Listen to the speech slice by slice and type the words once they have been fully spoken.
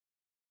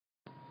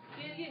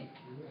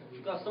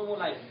Because someone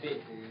like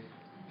big.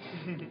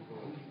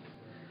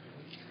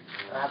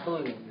 Ratu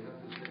ini.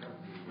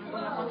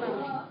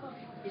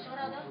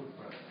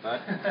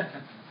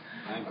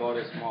 And God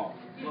is small.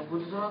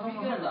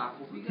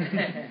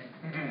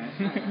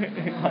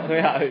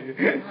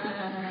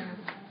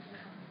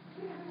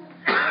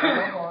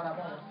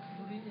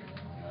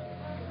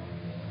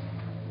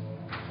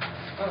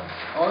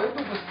 Oh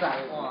itu besar.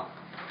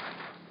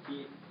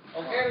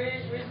 Oke,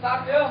 we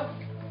start yuk.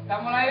 Kita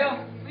mulai yuk.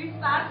 We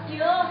start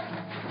yuk.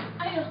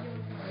 Ayo.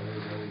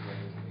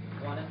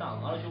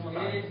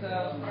 He's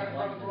a friend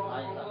from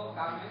Morocco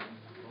coming.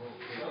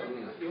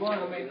 You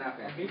want to make a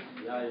bit?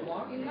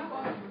 More?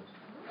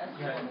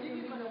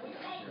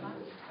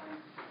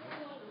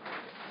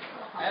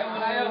 Ayo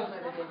mulai yuk.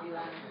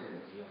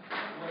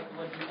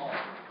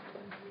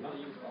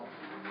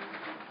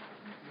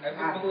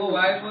 Mengko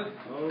wae, Bud.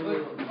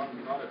 Bud.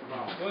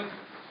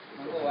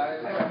 Mengko wae.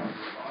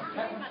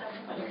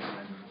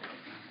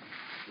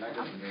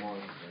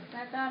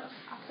 Later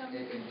after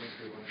meeting.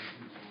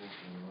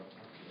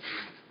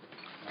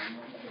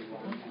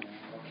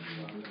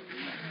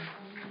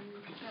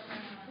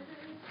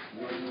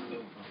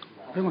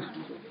 Ayo Mas.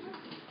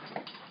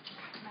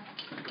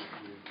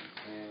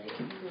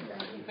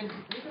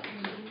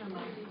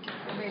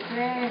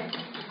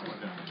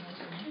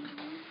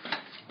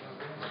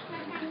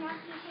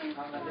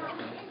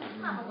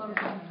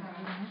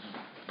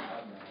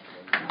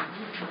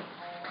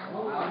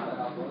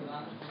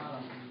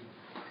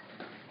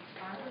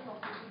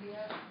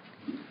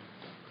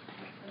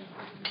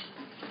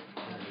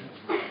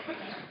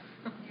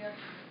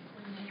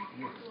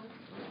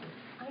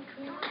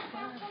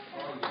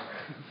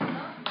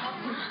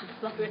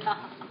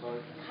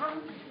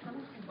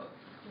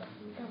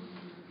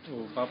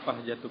 Oh, Papa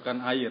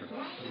jatuhkan air.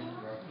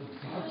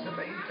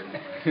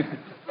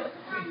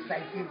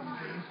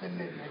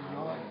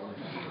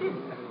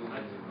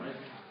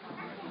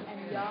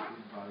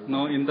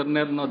 No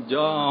internet, no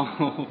job.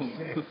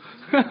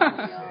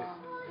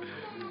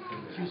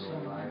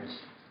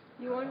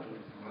 You want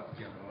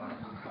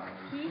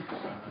tea?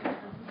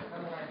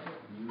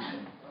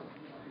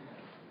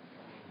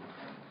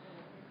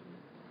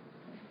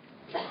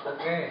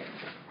 Okay,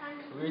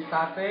 we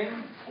starting.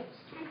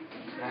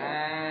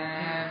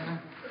 And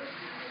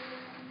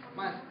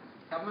Mas,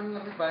 kamu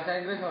ngerti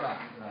bahasa Inggris ora?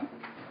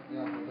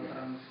 Ya, betul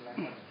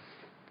translator.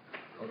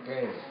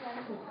 Okay.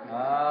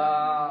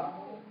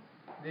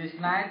 This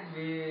night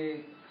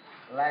we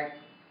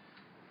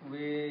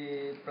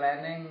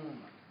planning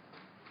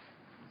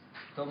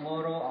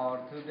tomorrow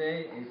or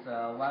today is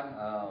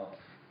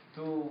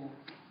two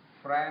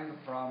friend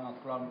from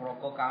Kulon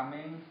Progo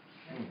coming.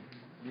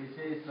 This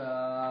is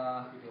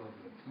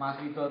Mas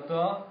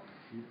Widodo.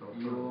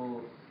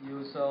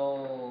 You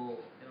saw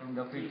in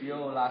the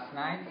video last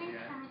night,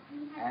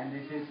 and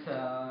this is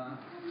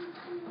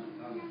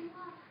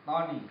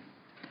Tony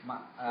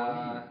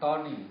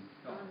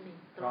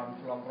from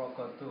Kulon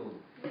Progo too.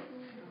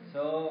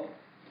 So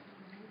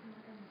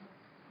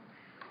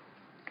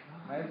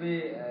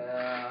maybe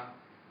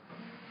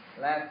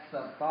let's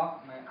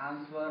talk, may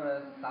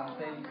answer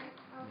something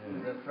to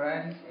the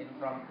friends in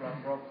from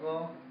Kulon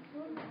Progo.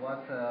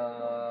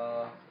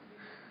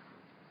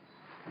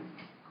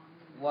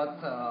 What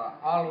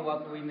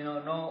we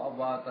know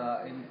about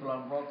in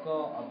Kulon Progo,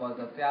 about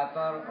the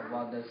theater,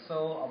 about the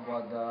show,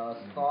 about the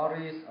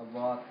stories,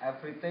 about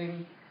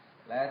everything.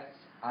 Let's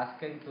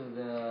asking to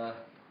the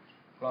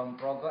Kulon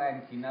Progo,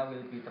 and Gina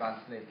will be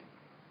translate.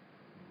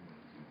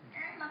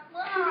 Enak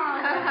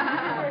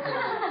banget.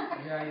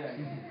 Yeah.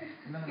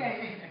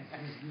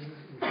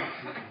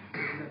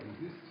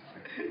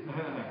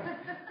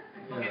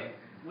 Okay,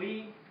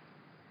 we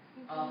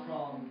are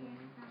from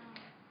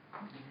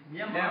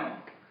Myanmar.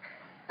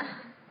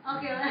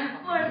 Okay,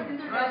 first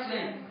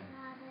introduction.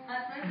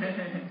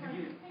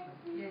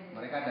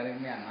 Mereka dari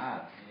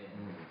Myanmar.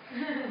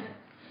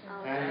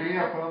 And we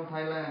are from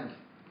Thailand.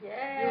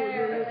 Yeah.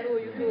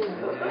 You too.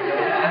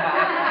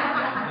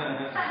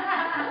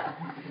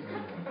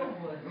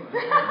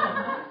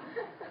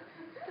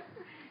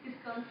 It's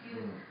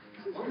confused.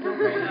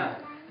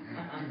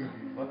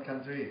 What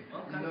country?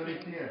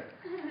 Indonesia.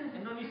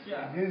 Indonesia.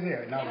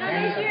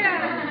 Indonesia.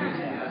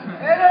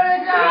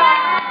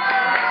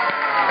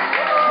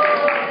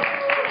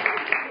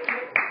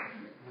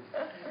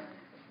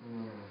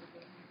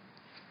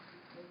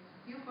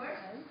 You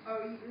first,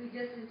 or you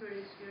just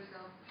introduce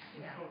yourself?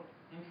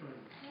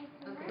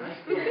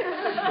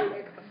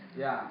 Okay.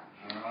 Yeah,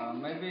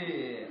 maybe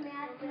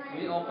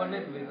we open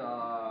it with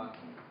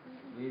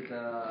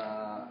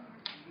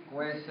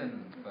question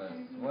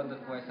first. What the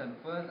question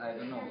first? I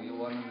don't know. You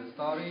want the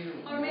story?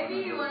 Or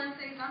maybe you want to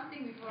say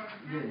something before.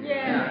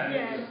 Yeah.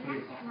 Just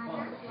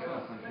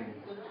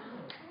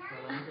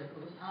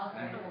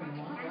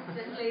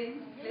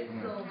let's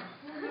go.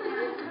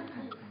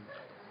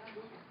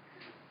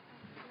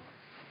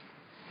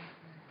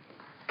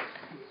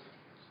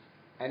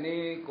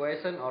 Any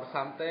question or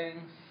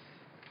something?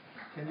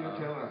 Can you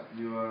tell us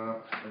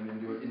your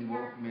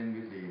involvement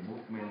with the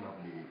movement of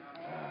the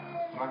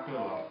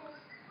struggle of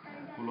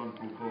Kulon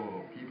Progo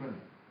people? I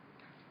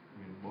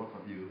mean, both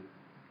of you.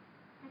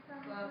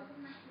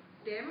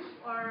 Them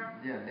or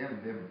Yeah,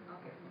 them.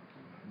 okay.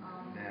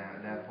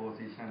 Their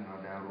position or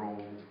their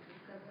role.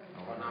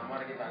 Kalau nama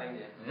lagi paling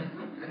ya.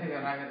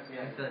 Karena kan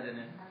biasa aja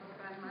nih.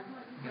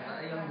 Kita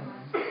yang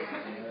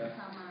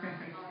Sama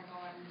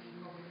kawan-kawan di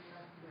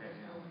komunitas.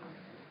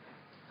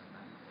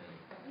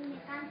 Ini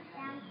kan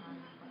yang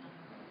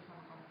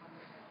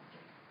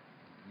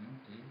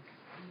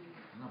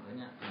karena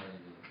banyak hal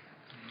itu.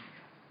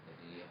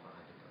 Jadi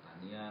apakah di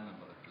pertanian,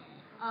 apakah di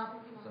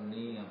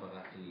seni,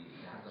 apakah di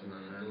teaternya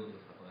itu,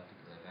 terus apakah di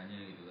gerakannya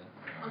gitu kan.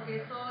 Okay,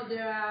 so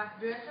there are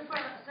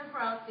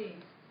several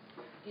things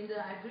in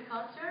the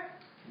agriculture,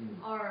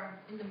 or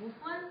in the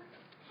movement,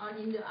 or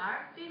in the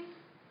art thing,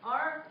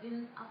 or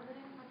in apa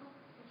tadi yang satu?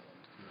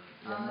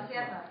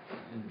 Theater.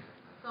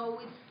 So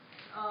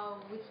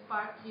which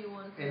part do you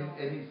want to know?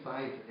 Any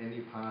side, any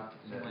part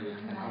that you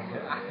can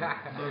offer.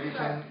 So we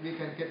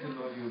can get to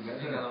know you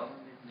Jadi better. kalau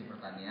di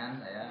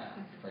pertanian saya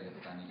sebagai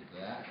petani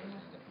juga, terus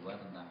yang kedua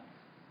tentang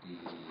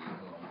di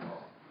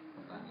kelompok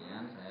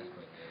pertanian saya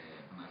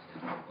sebagai penasihat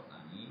kelompok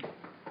tani.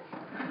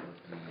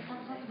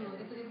 Satu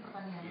dulu, itu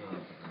pertanian.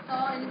 So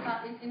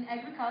in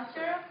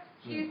agriculture,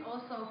 he is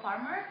also a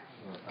farmer,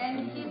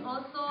 and he is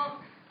also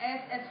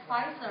as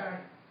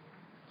advisor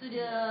to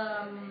the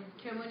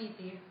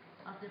community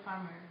of the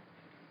farmer.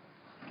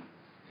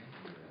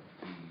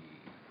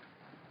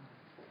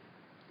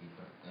 Di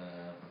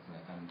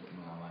pergerakan untuk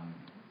melawan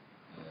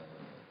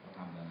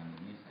pertambangan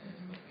ini saya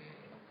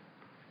sebagai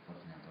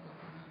koordinator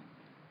lapangan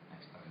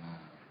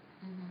eksternal.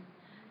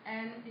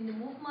 And in the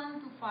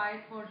movement to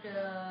fight for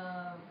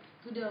the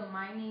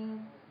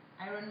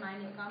iron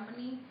mining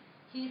company,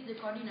 he is the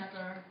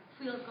coordinator,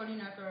 field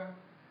coordinator,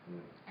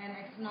 and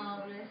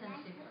external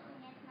relationship.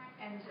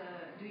 And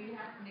Do you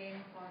have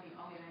name for the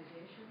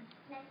organization?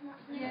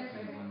 Yes.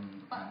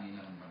 Paguyuban Petani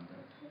Lahan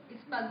Pantai.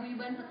 It's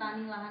Paguyuban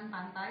Petani Lahan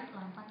Pantai.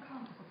 Lahan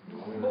Pantai.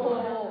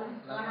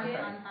 Lahan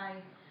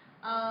Pantai.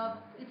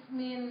 It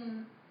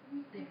mean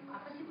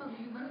apa sih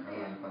paguyuban?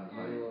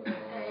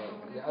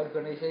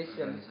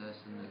 Organization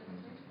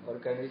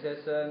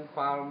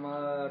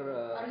farmer.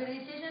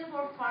 Organization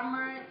for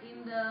farmer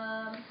in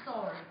the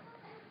store.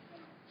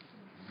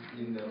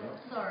 In the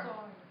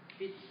Store.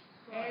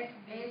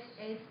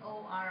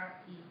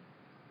 S-H-O-R-E.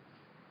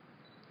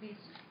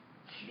 Beach.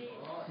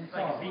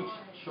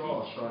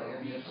 shore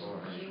area or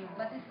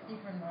But it's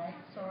different, right?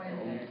 Store and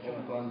อง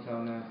ค์กรชาว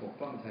นาปก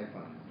ป้องชาย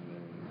ฝั่ง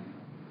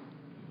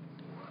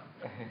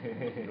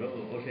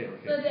Okay.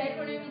 So the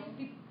acronym is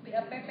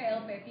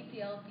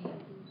PPLP.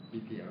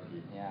 PPLP.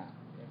 Ya.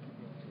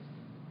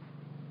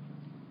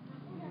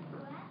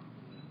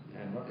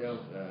 And what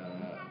else?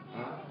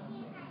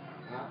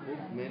 Art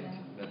movement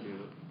that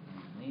you.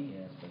 Ini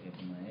ya sebagai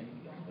pemain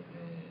juga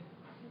sebagai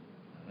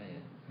apa ya?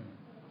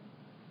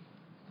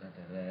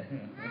 Sutradara.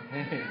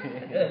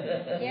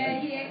 Yeah,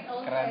 he acts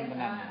also Keren as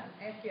benar.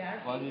 the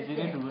artist,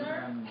 Posisinya as the dulu.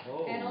 actor,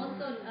 and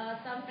also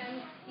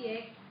sometimes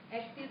he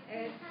acted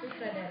as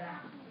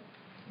sutradara,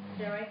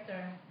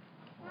 director.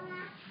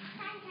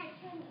 ท่านถัดเ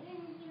ชิญอื่น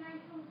ที่มัน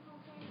ถูกเขา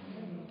เป็น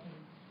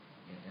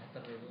Ya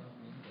teater itu.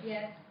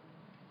 Yes,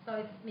 so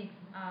it's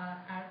mixed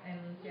art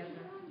and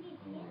theater.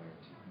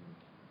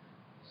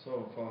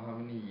 So for how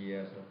many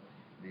years of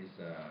this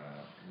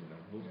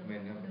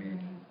movement have been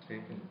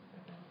taken?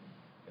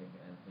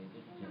 PPLP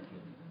itu sejak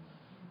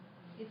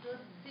 2000. It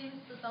was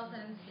since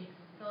 2006,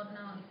 so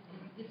now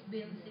it's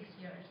been 6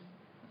 years.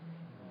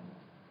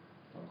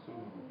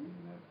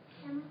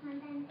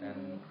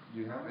 And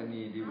you have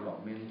any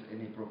development,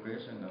 any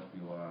progression of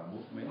your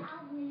movement? เอ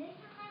าหนูเลย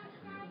ทำไมไ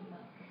ม่ได้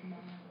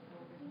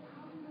เอ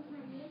าหนูมา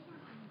เลยทำ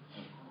ไม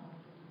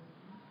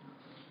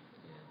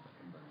Ya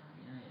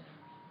perkembangannya ya.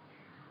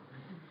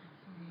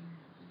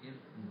 Pikir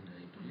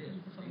dari dulu ya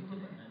seperti itu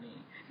karena nih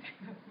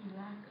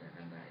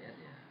gerakan rakyat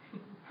ya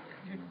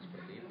cuma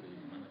seperti itu.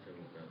 Cuma ada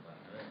beberapa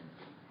hal yang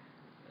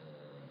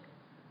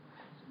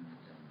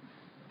semacam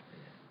apa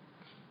ya,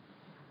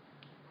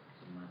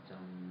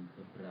 semacam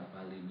beberapa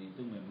lini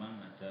itu memang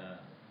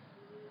ada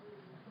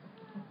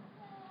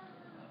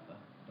apa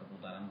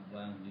perputaran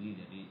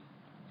sendiri, jadi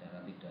cara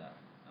tidak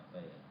apa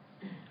ya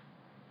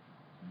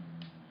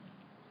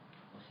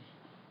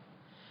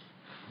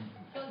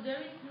So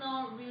there is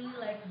no really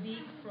like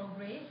big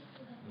progress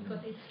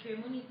because it's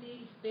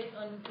community, it's based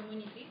on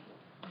community.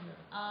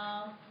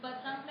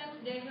 But sometimes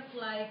they have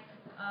like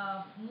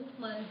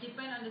movement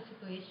depend on the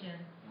situation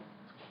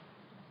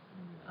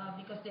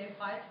because they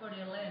fight for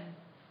their land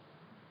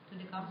to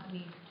the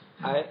company.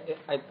 I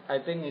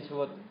think it's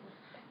what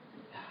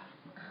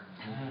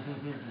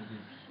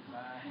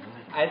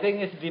I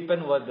think it's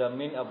depend what the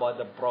mean about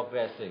the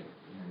progressing,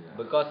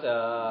 because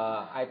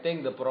I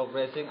think the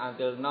progressing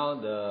until now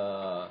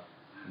the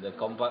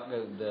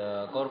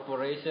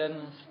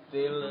corporation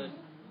still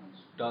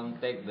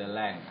don't take the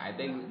land. I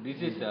think this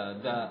is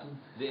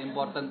the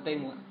important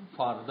thing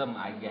for them,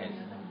 I guess.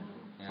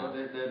 So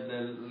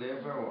the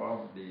level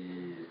of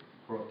the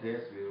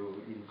protest will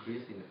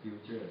increase in the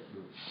future.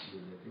 Do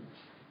you think?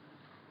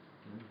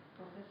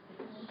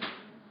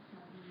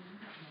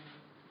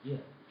 Yeah.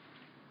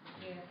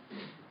 Yes.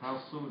 How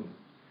soon?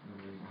 I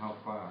mean, how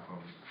far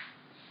from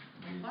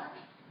How this? far?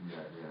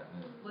 Yeah.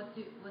 What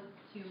do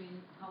you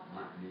mean? How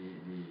far? The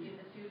In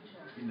the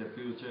future. in the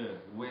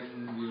future,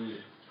 when will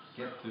it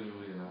get to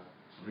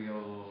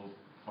real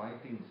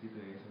fighting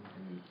situation?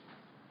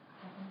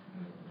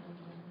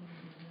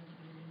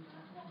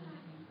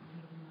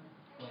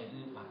 Oh,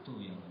 itu waktu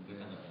yang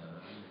kita nggak tahu.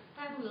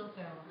 Time will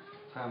tell.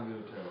 Time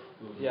will tell.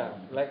 Yeah,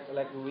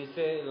 like we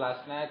say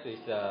last night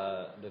is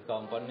the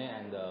company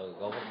and the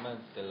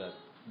government still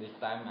this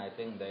time I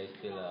think they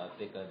still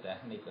take a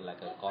technique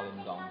like a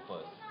calling down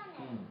first.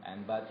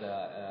 And but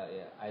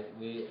I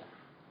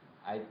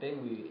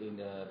think we in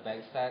the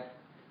backside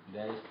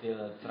they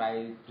still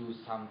try to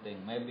something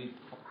maybe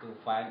to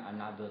find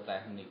another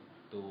technique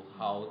to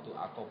how to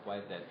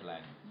occupy that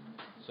land.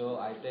 So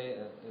I think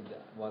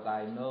what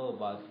I know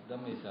about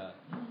them is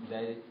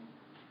they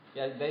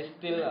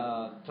still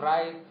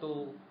try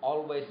to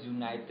always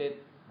united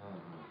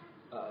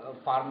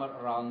farmer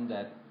around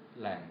that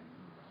land.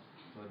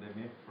 So they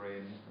make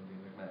friends, something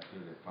like that to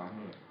the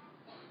farmer.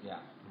 Yeah.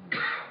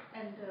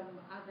 And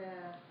are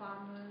there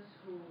farmers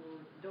who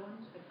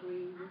don't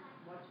agree with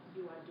what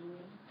you are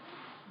doing?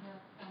 Ya,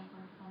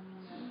 farmer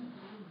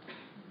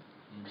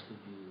Yang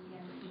setuju.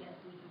 yang tidak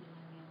setuju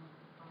dengan yang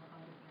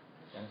pabrik.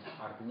 Yang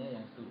artinya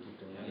yang setuju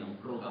dengan Yang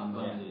pro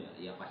tambang itu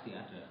ya pasti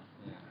ada.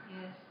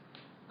 Yes.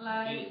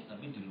 Like.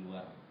 Tapi di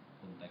luar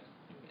konteks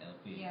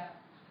PPLP. Yeah,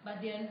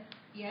 but then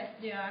yes,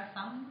 there are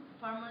some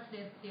farmers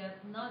that they are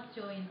not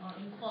joined or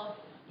involved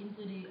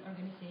into the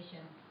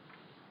organization.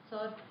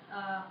 So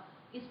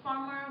it's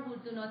farmer who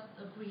do not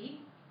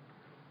agree,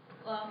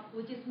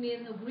 which is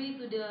mean agree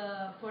to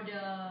for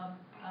the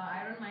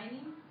iron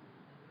mining.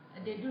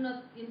 They do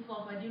not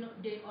involve, or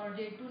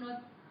they do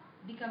not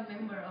become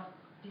member of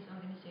this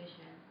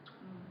organization.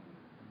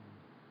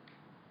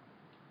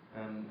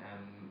 And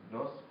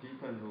those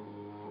people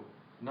who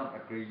not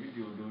agree with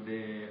you, do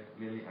they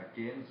really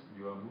against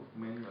your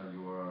movement or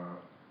your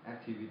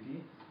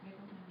activity?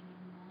 Mereka benar-benar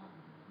menolak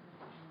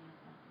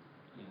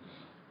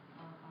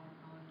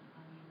kawan-kawan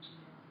kami yang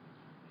tidak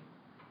pabrik.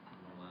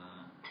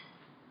 Menolak.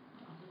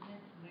 Maksudnya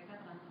mereka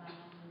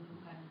terang-terangan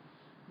menunjukkan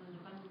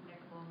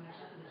mereka bahwa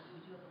mereka tidak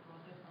setuju atau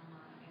protes sama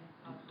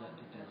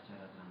Tidak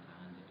secara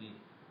terang-terangan. Jadi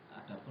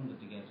adapun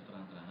ketika itu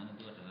terang-terangan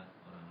itu adalah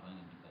orang-orang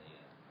yang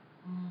dibayar.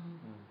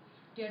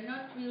 They're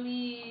not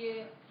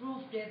really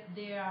proof that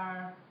they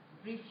are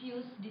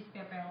refuse this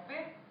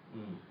PPLP.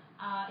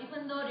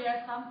 Even though there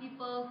are some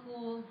people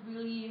who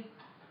really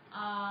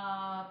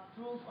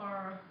prove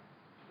or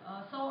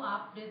show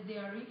up that they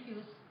are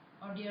refuse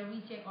or they are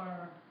reject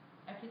or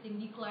everything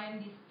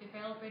decline this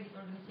PPLP, this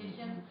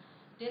organization.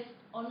 There's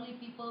only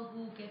people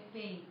who get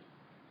paid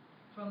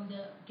from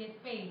the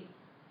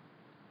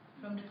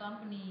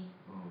company.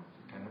 Oh,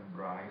 it's kind of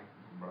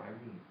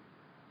bribing.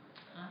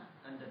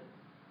 Anda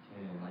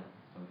Yeah,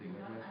 something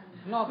like that.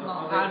 Not They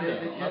under.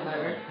 get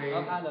direct pay.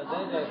 Not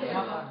under.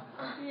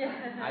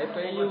 Yeah. I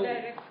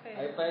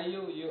pay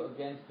you. You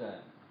against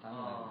that.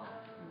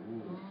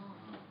 Ooh.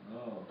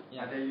 Oh.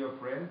 Yeah. Are they your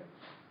friend?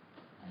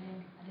 Ada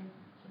yang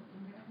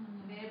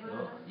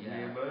Neighbors.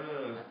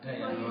 Neighbors. Ada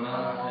yang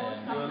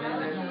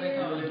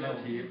Your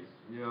relative,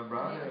 your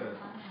brother.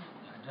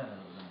 ada.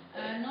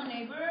 no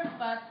neighbor,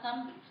 but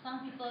some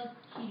people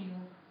kill you.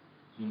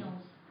 He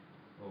knows.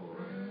 Oh.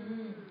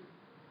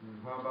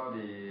 How about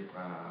the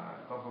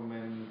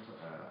government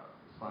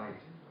side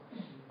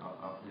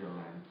of your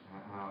land?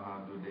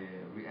 How do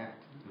they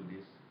react to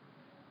this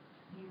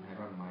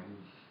iron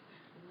mining?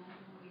 Dengan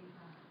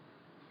pemerintah.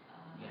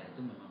 Ya itu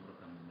memang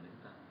program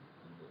pemerintah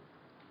untuk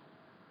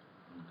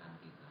menekan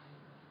kita.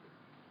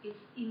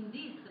 It's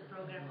indeed the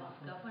program of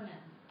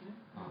government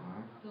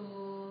to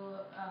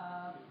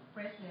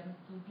press them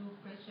to do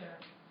pressure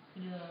to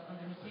the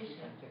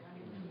organization.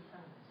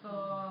 So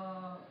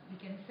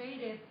we can say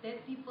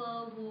that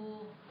people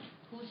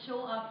who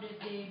show up that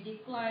they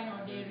decline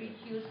or they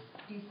refuse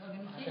this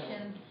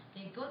organization,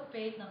 they got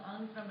paid not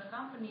only from the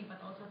company but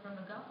also from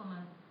the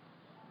government.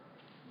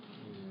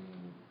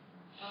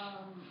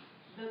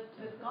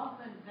 The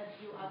government that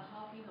you are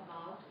talking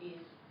about is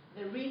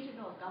the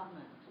regional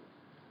government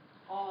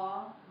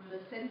or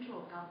the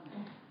central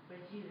government?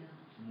 Brazil.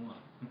 Semua.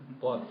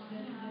 Both.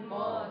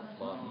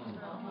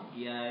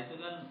 Ya itu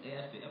kan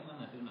ESDM kan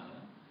nasional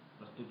kan.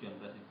 Persetujuan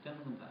presiden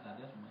minta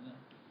ada semuanya.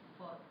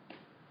 Both.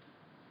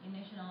 In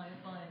national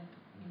level and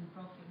in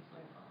province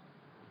level.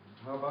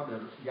 How about the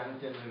young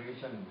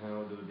generation?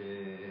 How do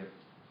they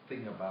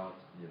think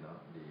about the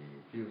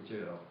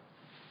future of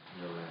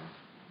your land?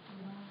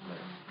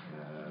 Like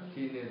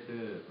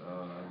teenagers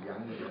or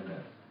younger than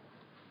that?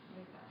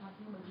 Mereka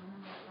maksudnya bagaimana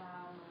mereka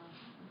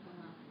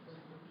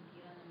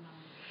berpikiran tentang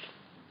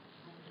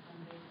masa depan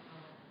mereka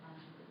kalau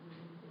lanjut ke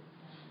Indonesia di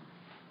sana.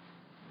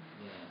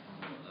 Ya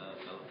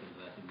kalau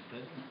generasi muda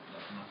itu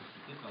nggak pernah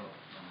berpikir kalau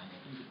namanya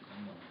itu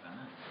untuk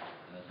kandang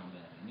karena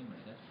sampai hari ini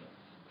mereka juga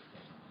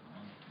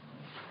bersama-sama.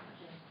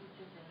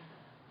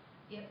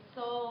 Yep.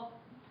 So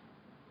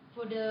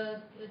for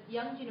the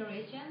young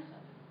generation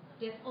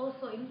that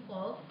also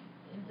involved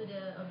into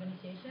the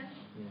organization,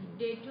 Mm.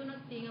 they do not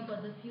think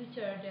about the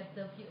future that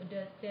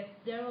that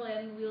their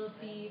land will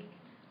be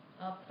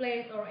a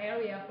place or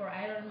area for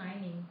iron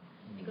mining,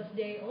 because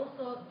they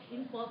also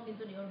involved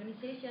into the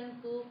organization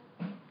to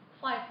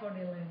fight for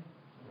their land.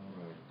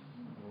 Alright.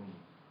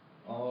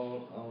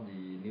 All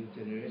the new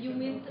generation. You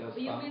mean or just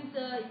you some- mean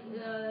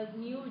the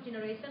new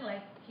generation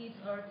like kids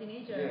or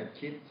teenagers? Yeah,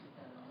 kids,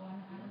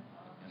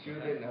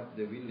 children of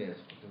the village,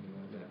 something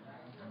like that.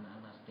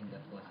 Anak-anak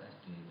setingkat kelas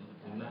SD itu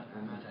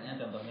misalnya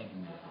contohnya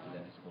gini ya, ketika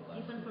di sekolah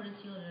Even itu, for the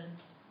children.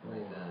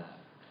 mereka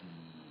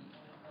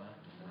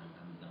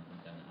diterangkan tentang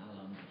bencana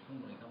alam, justru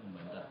mereka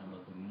membantah sama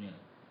gurunya,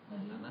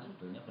 karena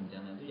sebetulnya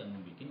bencana itu yang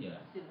membuat ya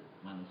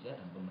manusia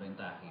dan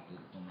pemerintah gitu.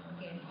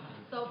 Okay.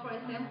 So for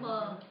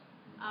example,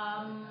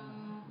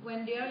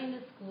 when they are in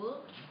the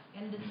school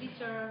and the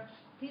teacher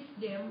teach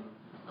them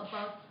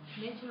about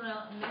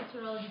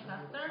natural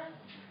disaster,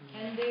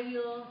 and they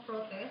will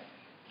protest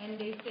and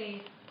they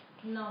say,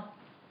 no,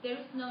 there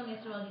is no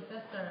natural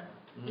disaster.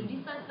 The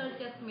disaster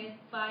just made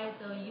by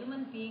the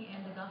human being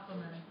and the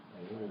government.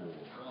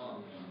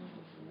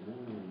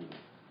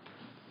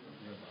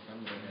 Bahkan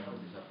mereka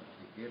bisa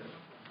berpikir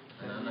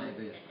anak-anak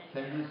itu ya.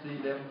 Can you see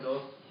them,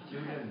 those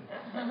children,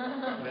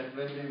 when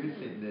they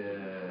visit the?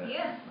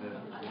 Yes.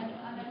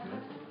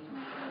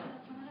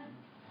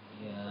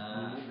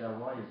 Ya, Their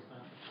voice.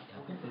 ya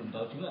aku belum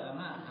tahu juga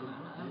karena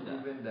anak-anak kan nggak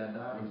Even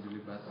dada belum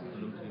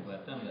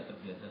dilibatkan, nggak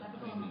terbiasa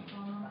seperti ini.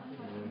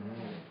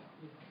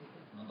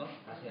 Nonton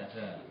pasti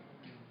ada.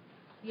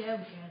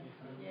 Yeah, we can.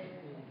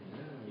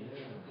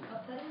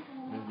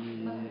 Maybe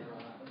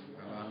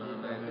kalau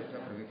anak-anak Indonesia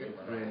berpikir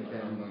brain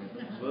can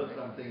work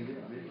something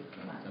with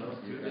those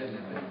children.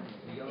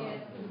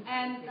 Yes.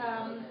 And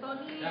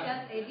Tony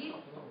and Edith,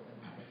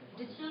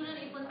 the children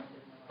even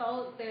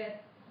thought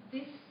that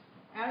this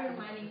iron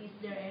mining is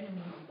their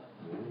enemy.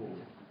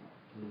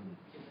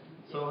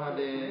 So how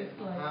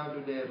do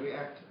they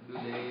react? Do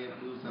they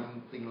do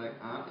something like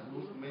art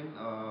movement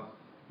or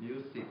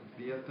music,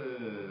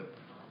 theater,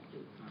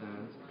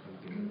 dance,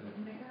 something like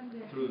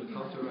that? Through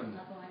cultural.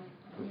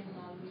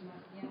 Melalui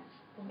maksudnya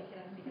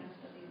pemikiran-pemikiran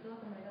seperti itu,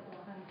 atau mereka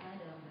tuangkan misalnya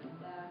dalam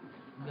gambar.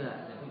 Enggak,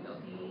 jadi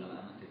kalau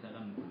anak desa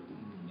kan belum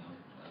punya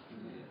saat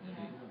itu ya.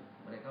 Jadi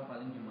mereka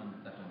paling cuma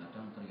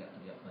kadang-kadang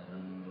teriak-teriak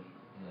bareng terus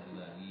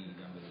lari-lari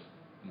sambil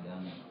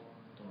bilang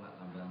tolak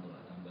tambang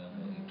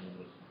kayak gitu,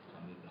 terus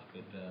sambil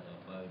bersepeda atau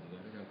apa gitu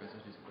kan.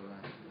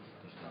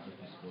 Terus kasus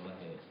di sekolah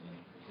ya yang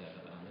saya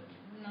katakan tadi.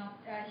 No,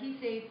 he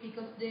said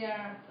because they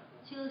are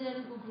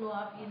children who grow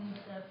up in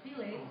the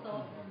village,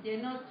 so they're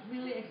not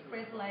really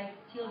expressed like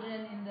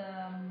children in the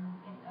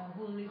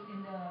who live in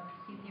the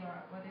city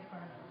or whatever.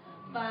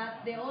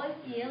 But they always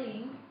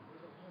yelling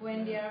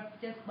when they are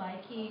just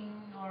biking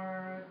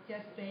or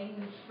just playing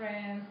with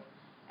friends,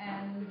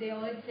 and they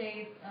always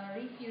say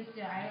refuse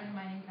the iron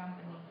mining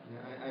company.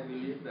 Yeah, I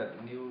believe that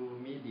new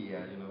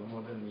media,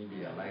 modern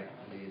media like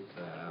this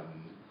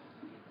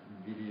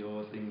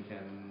video thing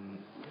can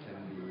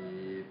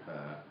be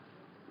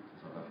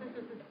sort of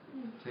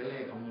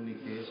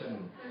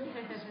telecommunication,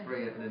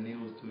 spread the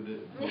news to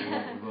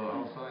go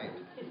outside.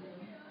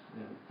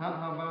 Yeah.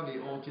 How about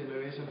the old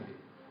generation,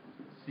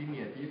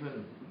 senior people,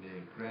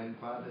 the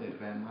grandfather,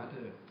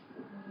 grandmother?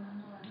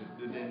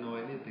 Do they know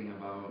anything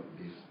about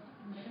this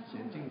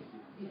changing?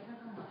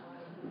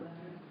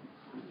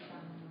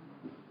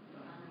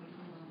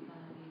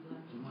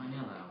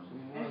 Semuanya lah.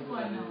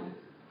 Everyone knows.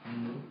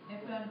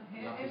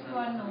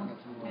 Everyone knows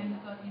and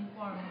got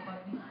informed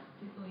about this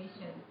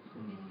situation,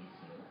 this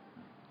issue.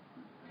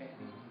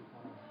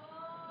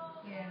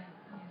 Yeah.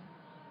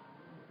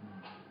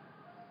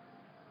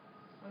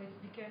 So it's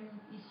become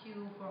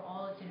issue for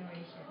all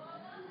generations.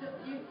 So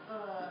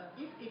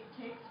if it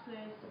takes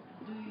place,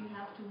 do you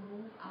have to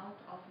move out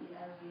of the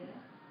area?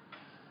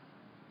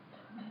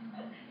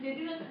 They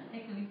do not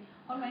actually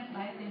on my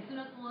slide. They do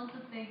not want to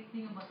say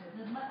anything about it,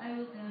 but I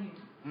will tell you.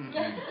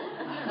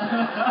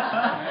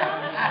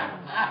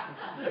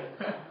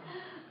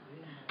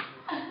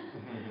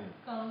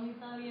 Kalau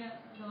misalnya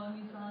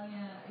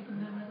itu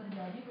benar-benar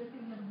terjadi, berarti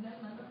benar-benar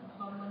nanti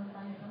korban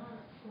bertanya sama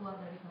harus keluar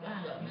dari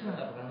sana. Nggak bisa,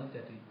 nggak bakal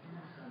terjadi.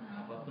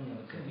 Apapun yang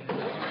terjadi.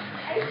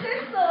 I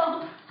said so.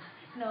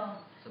 No.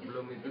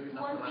 Sebelum itu it kita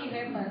won't be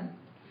perang. happen.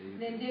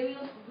 Then they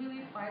will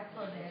really fight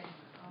for that.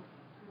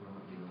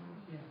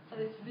 So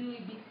it's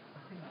really big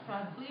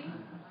struggling,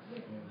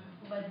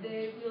 but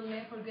they will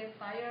never get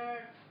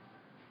tired.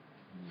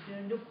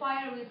 The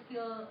fire will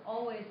still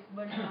always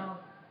burn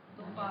out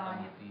to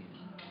fight.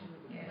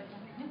 Yes.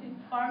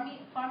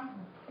 Farming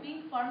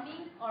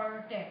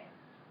or death.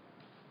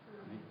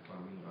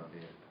 Farming or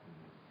death.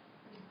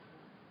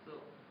 So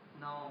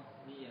now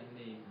me and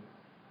Lee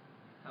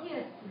have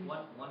Yes.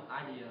 one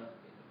idea,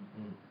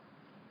 Mm.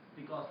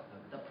 because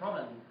the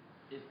problem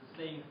is the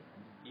same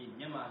in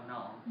Myanmar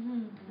now.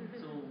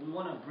 So we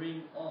want to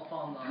bring all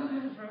farmers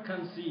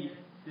conceive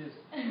this.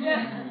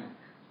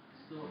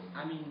 So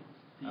I mean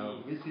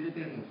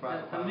Visiting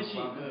the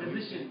mission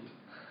visit.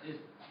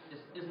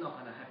 is not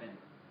gonna happen.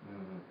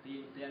 Mhm.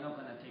 They are not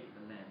gonna take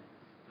the land.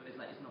 So it's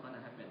like it's not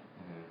gonna happen.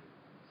 Mhm.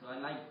 So I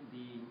like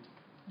the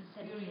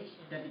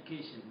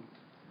dedication.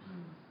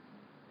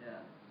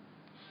 Yeah.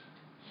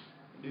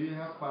 Do you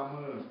have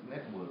farmers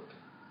network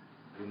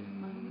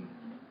in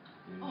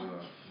your?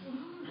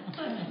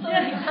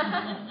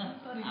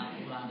 Sorry.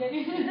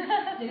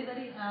 Jadi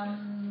tadi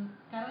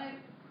karena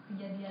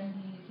kejadian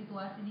di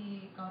situasi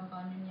di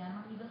kawan-kawan di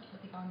Myanmar juga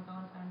seperti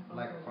kawan-kawan sekarang.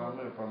 Like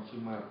farmer from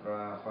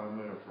Sumatra,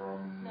 farmer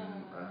from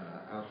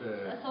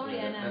outer. Sorry,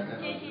 Anna.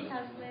 She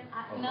translates.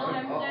 Oh, Now sorry.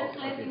 I'm Oh,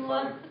 translating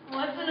okay,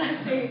 what should I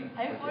say?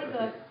 I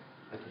forgot.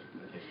 Okay.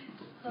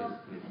 So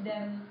Please.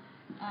 dan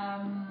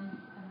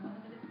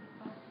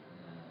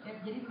ya,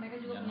 jadi mereka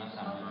juga punya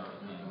situasi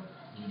seperti itu.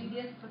 Jadi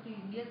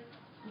dia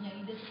punya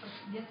ide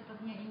dia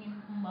sepertinya ingin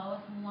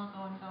membawa semua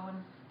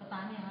kawan-kawan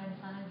petani yang ada di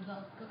sana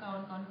juga ke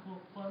kawan-kawan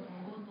Kulon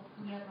Progo untuk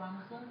melihat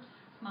langsung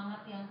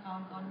semangat yang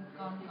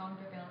kawan-kawan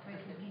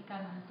PPLP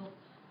berikan untuk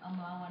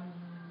melawan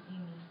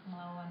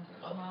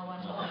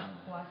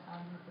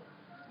kekuasaan itu.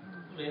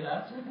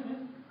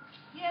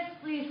 Yes,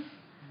 please.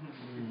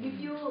 If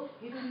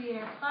we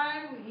have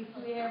time, if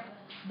we have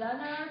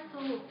dana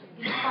to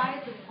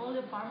invite all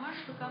the farmers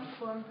to come to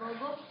Kulon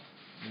Progo.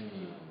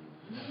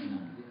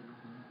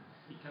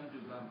 He come to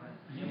Bambai.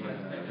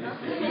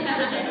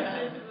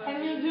 And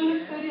we'll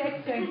do study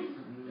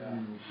exchange.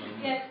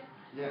 Yes.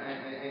 Yeah,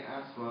 I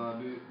asked for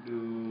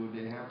do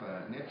they have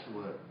a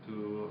network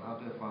to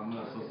other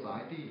farmer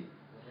society?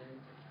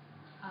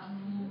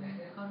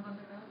 Kawan-kawan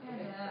PPLP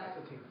ada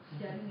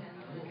jaringan.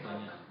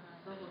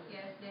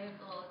 Yes, they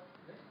have got.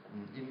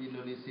 In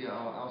Indonesia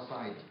or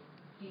outside?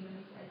 Di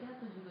Indonesia aja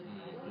atau juga di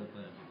luar?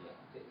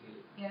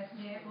 Yes,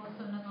 they have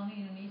also not only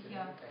in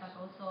Indonesia but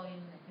also in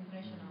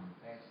international.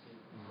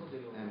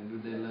 And do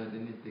they learn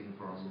anything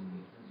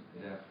from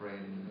their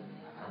friend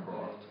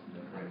abroad,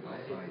 their friend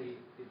outside?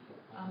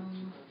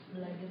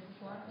 Belajar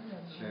sesuatu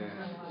dan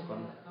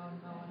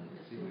kawan-kawan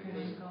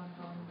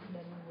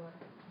dari luar.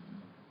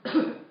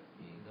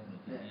 Kita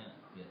belajarnya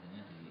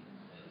biasanya di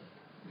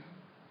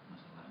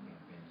masalah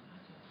campaign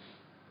aja.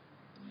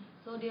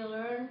 So they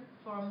learn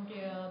from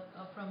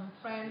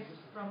friends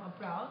from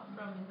abroad,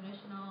 from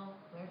international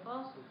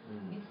level.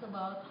 It's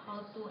about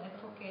how to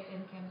advocate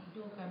and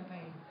do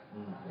campaign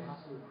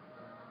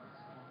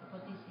for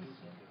this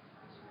issue.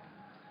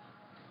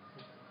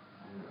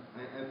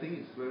 I think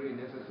it's very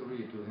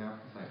necessary to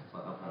have such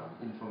sort of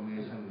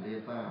information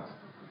data,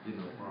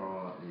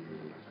 for the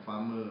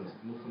farmers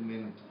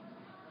movement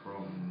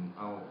from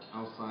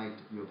outside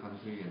your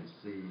country and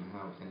see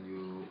how can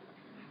you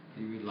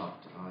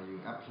develop or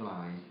you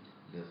apply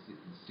the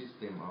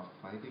system of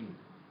fighting.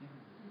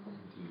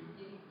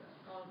 Jadi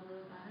kalau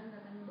menurut Ahan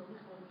katanya bagus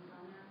kalau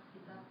misalnya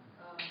kita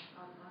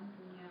kawan-kawan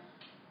punya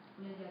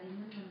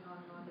jaringan dengan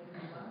kawan-kawan dari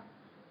luar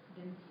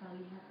dan bisa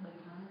lihat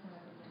bagaimana cara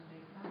kerja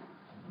mereka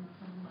dan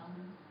bisa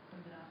membangun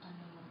pergerakan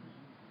yang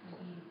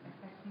lebih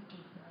efektif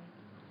lebih baik.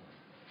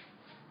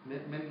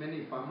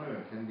 Many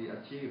farmers can be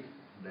achieved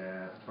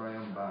their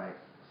triumph by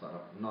sort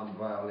of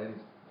non-violence,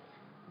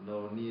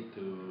 no need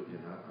to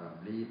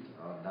bleed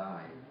or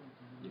die.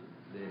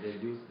 They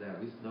use their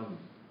wisdom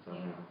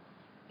somehow.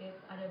 Yes,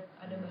 ada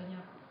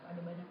banyak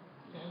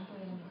contoh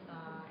yang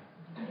bisa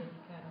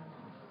dijadikan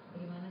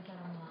bagaimana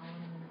cara melawan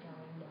dengan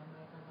cara yang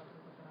damai tanpa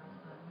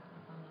kekerasan,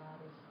 tanpa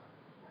harus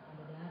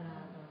ada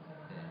darah atau ada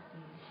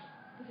mati.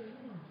 Itu dari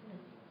mana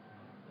mas?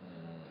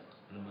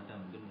 Belum ada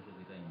mungkin musuh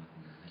kita yang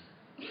menggunakan.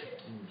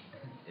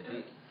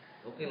 Jadi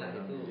oke lah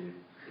itu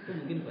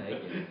mungkin baik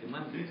ya.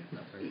 Cuman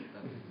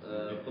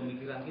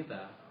pemikiran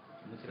kita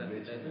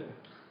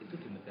itu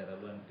di negara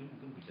luar negeri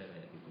mungkin bisa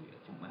kayak gitu ya.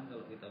 Cuman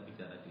kalau kita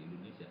bicara di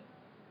Indonesia,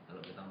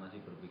 kalau kita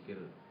masih berpikir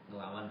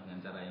melawan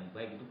dengan cara yang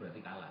baik itu berarti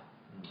kalah.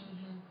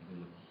 Gitu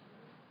loh.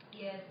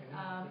 Yes,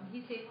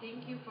 he said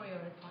thank you for your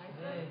advice.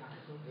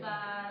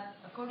 But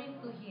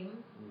according to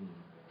him,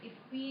 if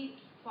we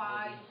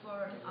fight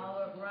for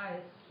our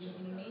rights in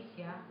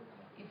Indonesia,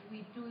 if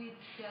we do it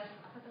just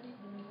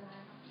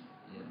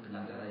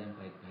dengan cara yang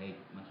baik-baik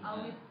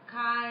maksudnya. With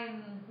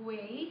kind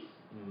ways.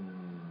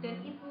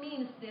 Then it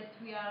means that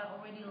we are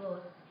already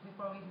lost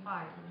before we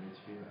fight.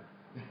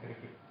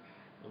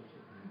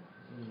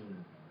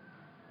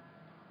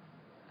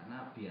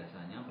 Karena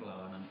biasanya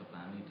perlawanan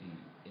petani di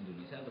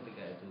Indonesia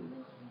ketika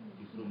itu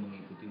justru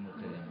mengikuti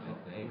model yang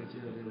baik-baik,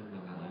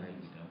 bakalan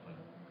didapat.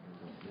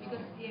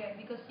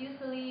 Because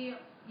usually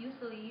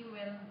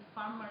when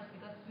farmers,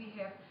 because we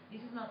have,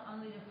 this is not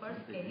only the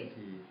first case,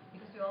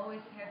 because we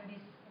always have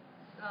this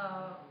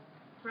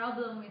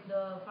problem with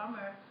the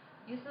farmer.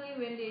 Usually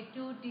when they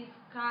do this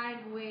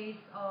kind ways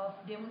of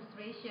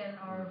demonstration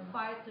or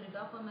fight to the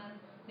government,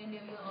 then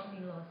they will only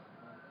lose.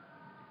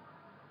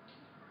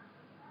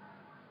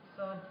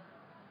 So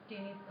they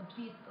need a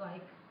bit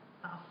like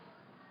tough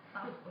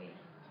way.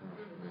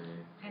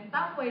 And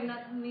tough way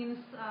not means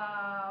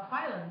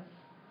violence,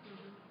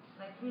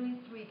 like really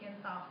strict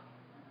and tough.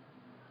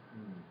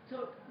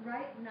 So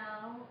right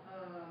now,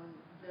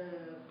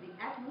 the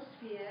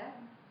atmosphere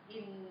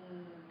in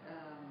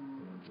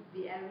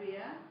the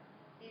area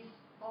is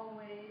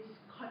always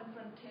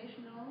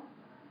confrontational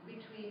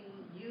between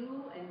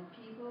you and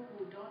people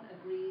who don't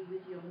agree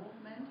with your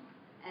movement.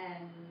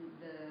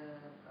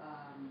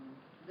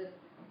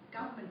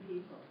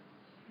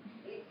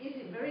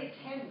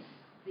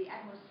 the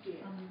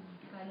atmosphere.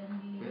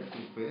 Keadaan di Face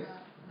to face.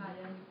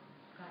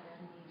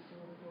 keadaan di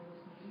seluruh Togo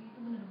sendiri itu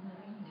benar-benar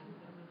ini ya,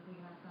 benar-benar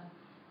kelihatan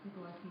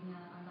situasinya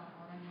antara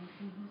orang yang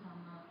setuju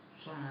sama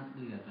Sangat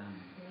kelihatan.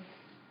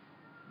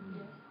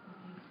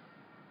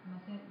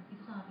 maksudnya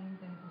itu sangat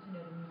intens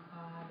dari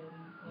muka, dari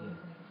kalau Iya.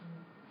 misalnya ketemu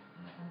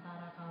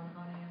antara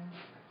kawan-kawan yang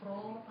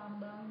pro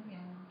tambang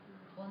yang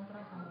kontra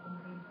sama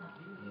pemerintah.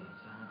 Iya,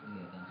 sangat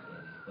kelihatan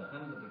sekali.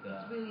 Bahkan ketika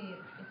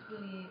It's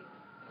really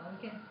we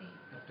can see.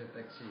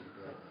 Deteksi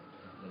gitu ya.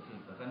 jadi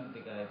bahkan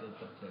ketika itu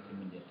terjadi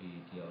menjadi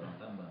dia orang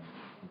tambang,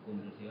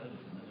 hukum sosial di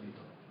sana kan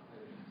itu.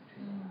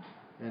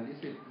 And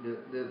is it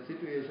the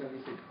situation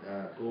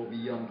go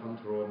beyond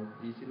control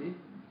easily?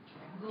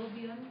 Go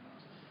beyond.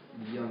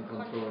 Beyond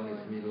control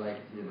is mean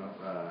like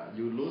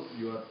you lose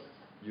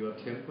your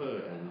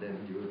temper and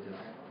then you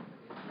just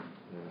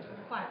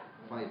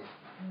fight.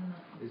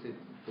 Is it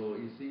so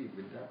easy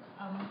with that?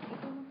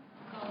 Itu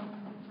kalau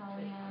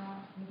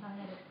misalnya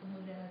ada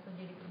kemudian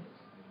terjadi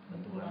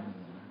benturan,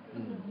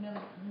 itu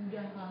benar-benar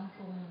mudah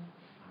langsung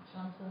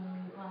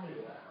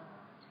lahir.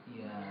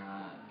 Ya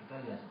kita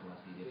lihat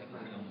situasi. Jadi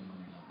ketika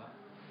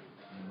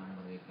memang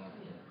mereka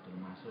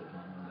termasuk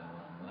dengan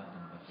menggawat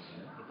dan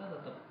pasukan, kita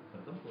tetap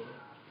bertempur.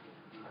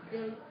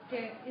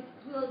 It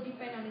will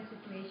depend on the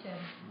situation.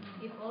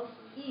 If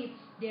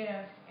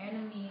their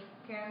enemy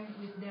came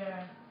with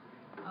their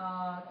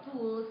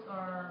tools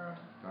or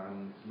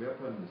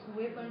weapons,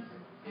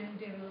 and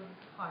they will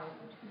fight.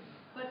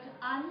 But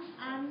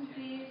and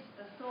these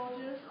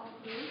soldiers of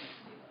police,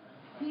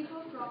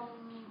 people from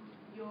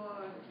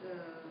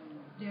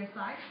their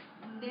side,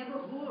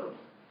 neighborhood,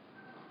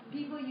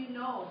 people you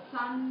know,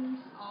 sons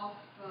of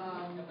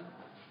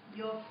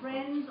your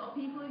friends or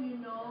people you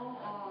know,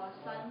 or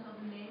sons of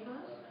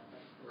neighbors,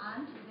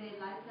 and they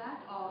like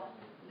that, or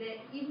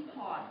they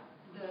import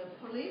the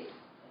police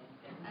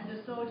and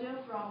the soldier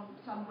from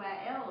somewhere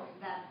else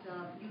that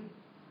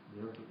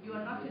you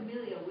are not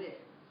familiar with.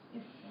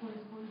 If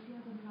polisi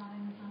atau tentara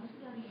yang sana itu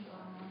dari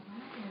orang-orang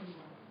sana atau dari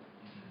luar?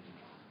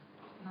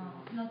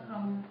 No,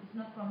 it's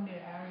not from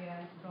their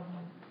area, it's from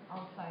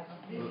outside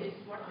of This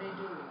is what they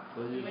do.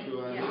 So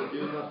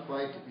you not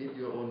fight with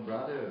your own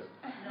brothers?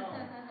 No.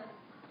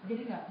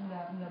 Jadi nggak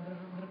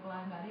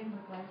berkelahi, nggak ada yang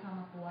berkelahi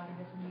sama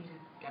keluarga sendiri.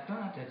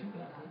 Kadang ada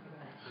juga.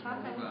 It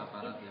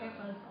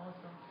happens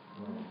also.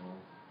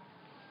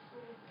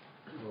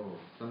 Oh,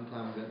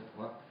 sometimes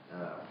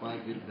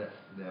fight with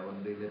their own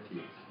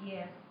relatives.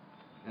 Yes.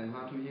 And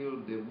how to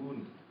heal the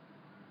wound?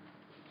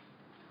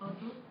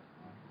 Also.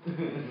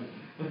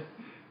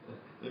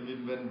 I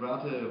mean, when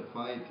brother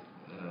fight,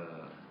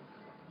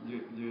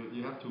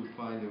 you have to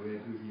find a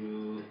way to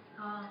heal.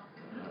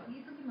 Terus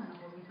itu gimana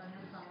kalau misalnya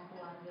sama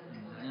keluarga?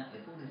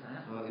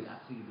 Misalnya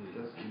aksi gitu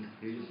ya. Just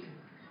increase.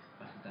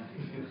 Pasukan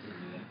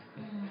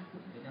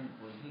itu kan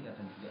polisi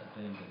kadang juga ada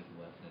yang dari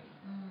keluarga.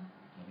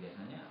 Nah,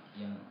 biasanya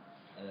yang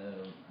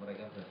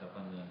mereka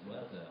berhadapan dengan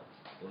keluarga,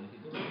 polisi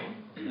itu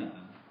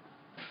belakang.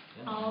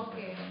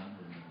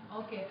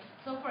 Okay.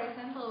 So for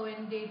example,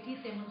 when they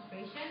did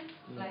demonstration,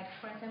 like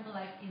for example,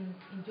 like in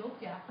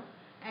Jogja,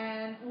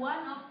 and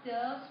one of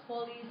the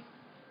police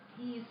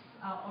is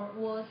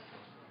was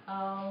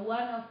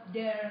one of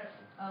their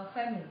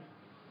family,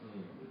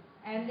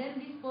 and then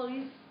this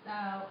police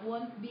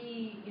won't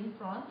be in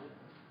front,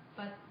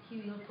 but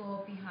he will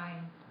go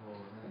behind. Oh,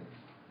 right.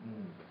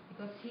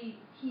 Because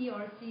he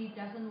or she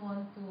doesn't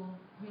want to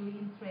really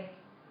interact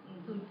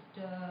to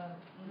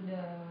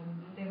the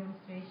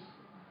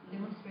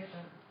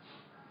demonstrator.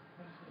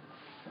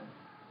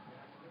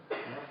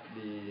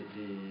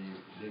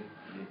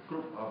 The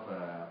group of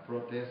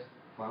protest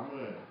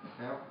farmers,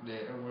 have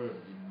they ever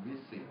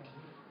visit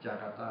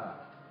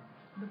Jakarta?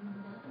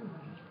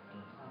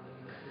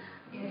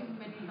 Yes,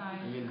 many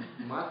times. I mean,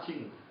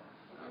 marching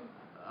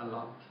a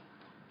lot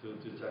to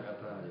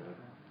Jakarta,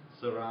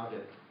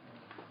 surrounded.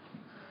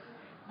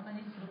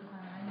 Katanya disuruh ke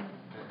sana aja.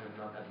 I'm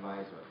not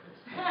advised what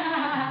this.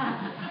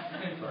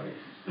 Sorry.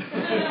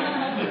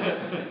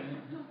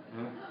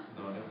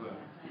 No, never.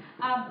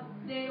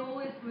 They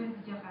always went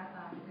to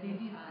Jakarta. They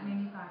did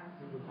many times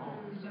to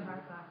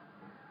Jakarta.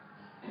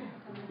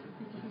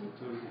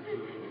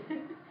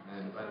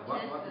 And Yes,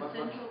 what? the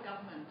central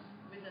government,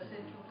 with the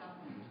central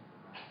government.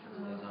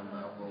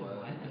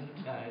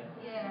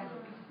 Yeah.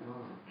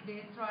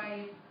 They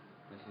tried.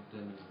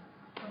 Presiden.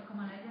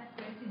 Kemana aja?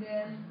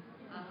 Presiden.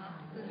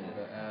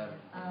 DPR.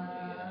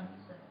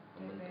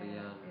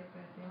 Kementerian.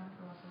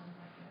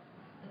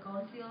 The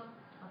council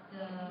of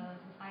the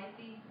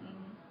society,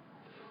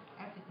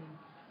 everything,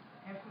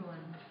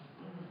 everyone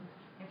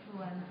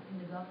in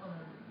the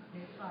government,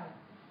 they tried.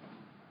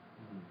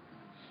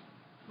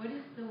 What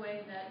is the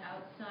way that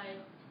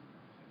outside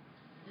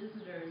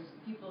visitors,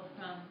 people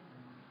from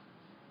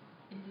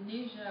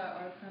Indonesia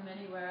or from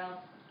anywhere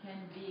else, can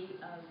be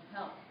of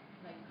help?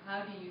 Like,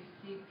 how do you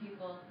see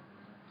people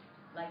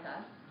like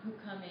us who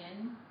come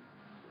in?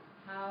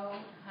 How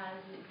has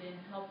it been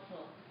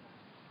helpful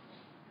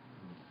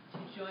to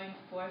join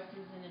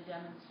forces in a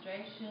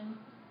demonstration,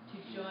 to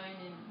join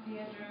in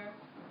theater,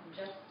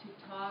 just to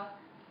talk,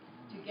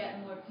 to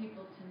get more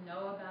people to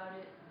know about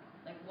it?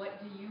 Like, what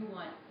do you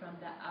want from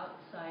the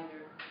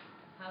outsider?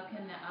 How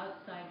can the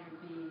outsider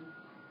be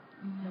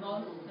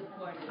most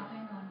supportive? Apa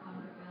yang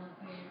kawan-kawan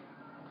PLP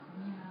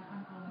punya harapan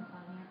kalau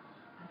misalnya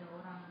ada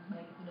orang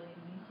baik itu dari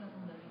Indonesia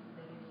atau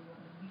dari luar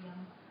negeri yang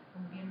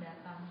kemudian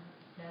datang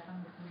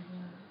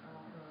berkunjung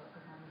ke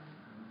sana.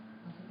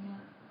 Maksudnya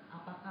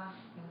apakah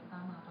yang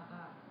pertama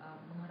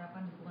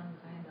mengharapkan dukungan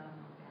misalnya dalam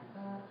hal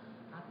teater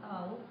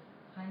atau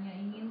hanya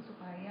ingin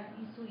supaya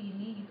isu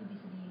ini itu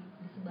bisa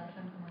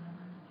disebarkan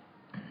kemana-mana?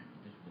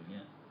 Itu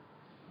sebenarnya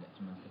nggak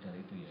cuma sekedar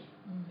itu ya.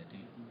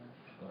 Jadi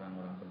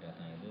orang-orang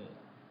pendatang itu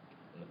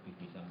lebih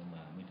bisa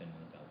memahami dan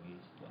mengetahui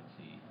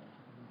situasi,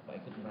 apa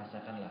ikut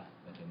merasakan lah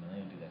bagaimana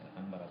yang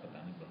dirasakan para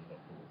petani Kulon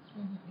Progo.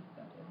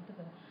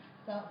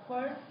 So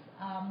first,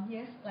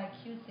 yes, like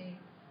you say,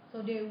 so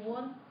they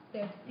want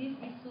that this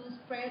issue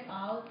spread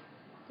out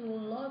to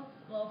lot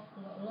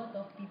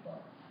of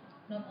people,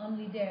 not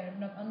only there,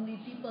 not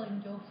only people in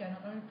Jogja,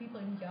 not only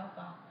people in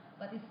Java,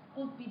 but it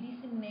could be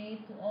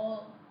disseminated to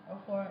all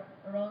for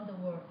around the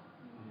world,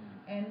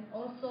 and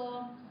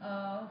also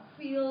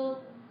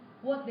feel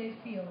what they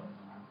feel,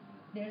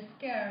 their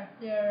scare,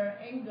 their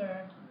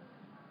anger,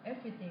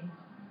 everything.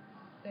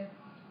 That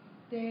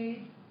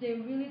they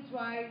really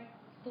try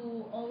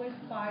to always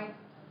fight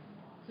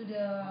to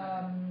the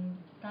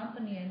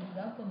company and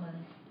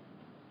government.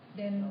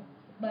 Then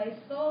by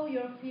show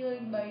your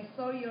feeling, by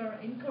show your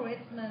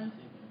encouragement,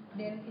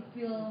 then it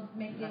will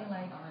make them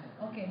like,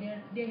 okay,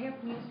 they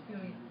have new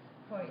spirit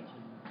for it.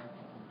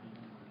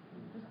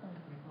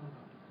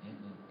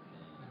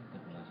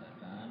 Ikut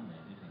merasakan, nah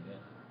itu sehingga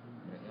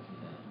mereka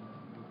bisa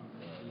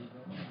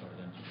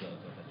mengabarkan juga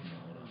kepada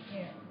semua orang.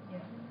 Yeah.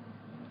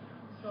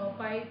 So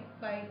by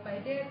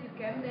that you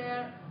came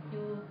there,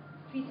 you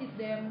visit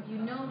them, you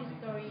know the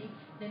story.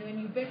 Then when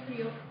you back to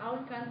your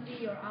own country,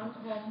 your own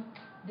home,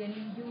 then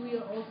you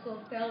will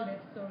also tell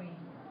that story,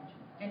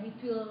 and it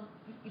will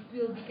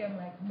become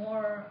like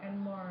more and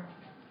more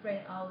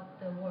spread out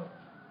the world.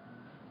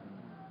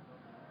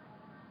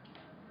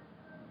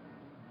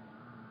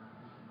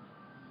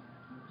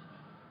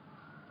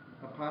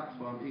 Apart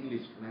from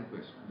English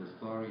language, the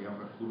story of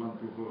Kulon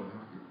Progo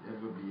have it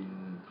ever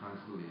been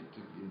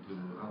translated into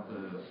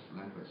other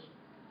language?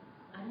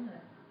 I don't know.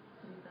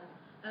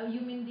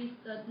 You mean this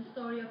the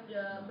story of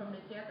from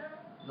the theater?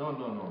 No.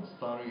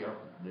 Story of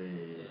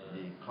the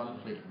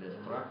conflict, the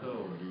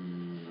struggle,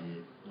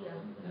 the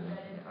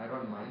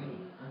iron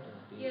mining.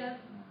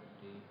 Yes.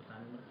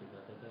 Petani Merdeka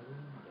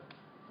TKW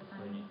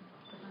Petani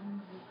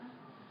Merdeka.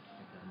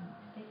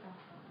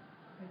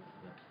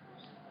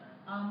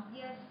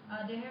 Yes,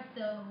 they have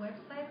the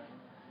website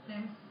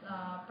named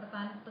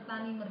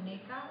Petani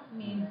Merdeka,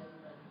 means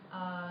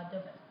the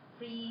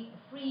free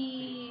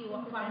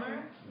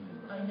farmer,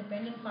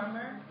 independent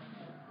farmer.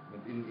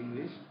 But in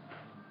English?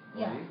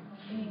 Yeah, Only?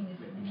 in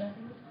English. Di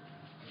bahasa Inggris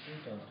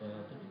itu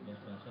ada 17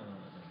 bahasa kalau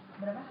nggak salah.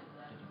 berapa?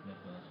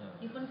 17 bahasa.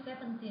 Even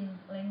 17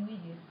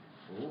 languages.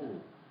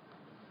 Oh,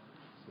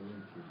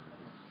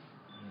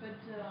 17. But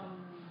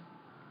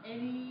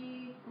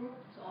any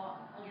groups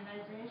or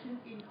organization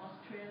in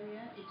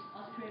Australia, it's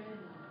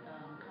Australian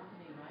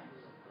company, right?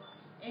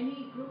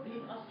 Any group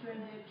in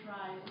Australia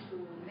tries to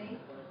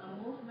make a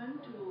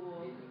movement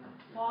to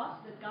force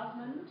the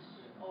government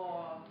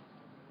or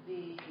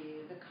the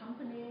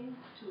company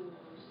to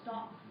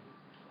stop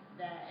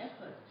their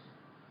efforts?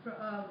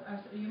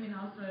 You mean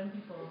Australian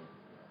people?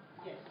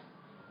 Yes.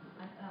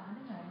 Ada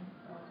nggak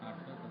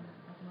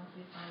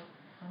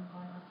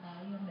kawan-kawan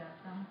Australia yang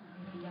datang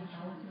yang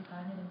tahu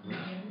ceritanya dan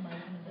kemudian kembali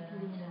ke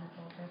negaranya dan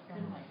protes kan?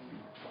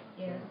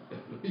 Yes.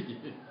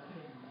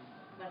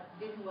 But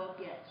didn't work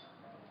yet.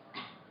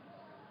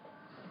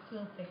 It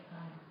will take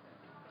time.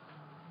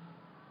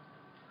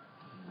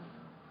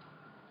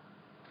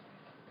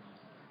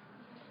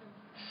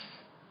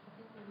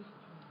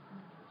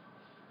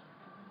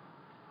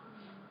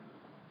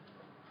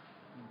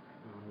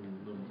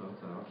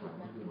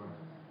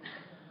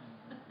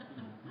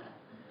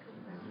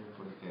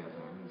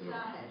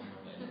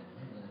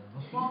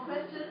 More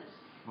questions?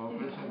 More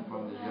questions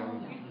from the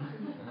young,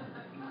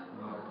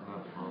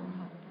 not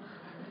from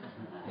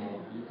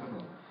old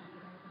people.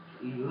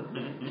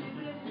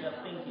 We are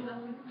thinking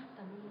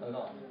a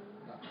lot.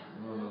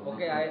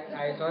 Okay,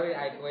 I sorry,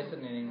 I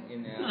question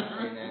in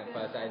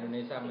bahasa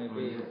Indonesia.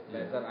 Maybe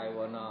later I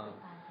wanna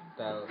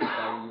tell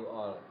you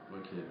all.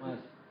 Okay.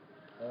 Mas,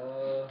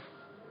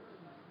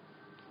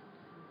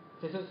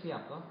 sesuk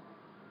siap toh?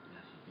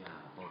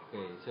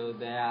 Okay, so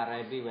they are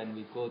ready when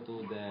we go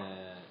to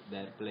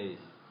their place.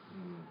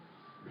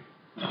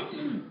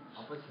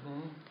 Apa sih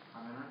ini?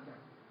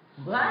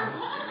 What?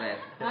 Red.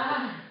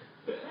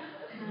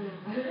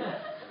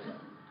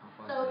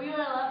 So we were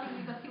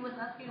laughing because he was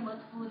asking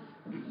about food.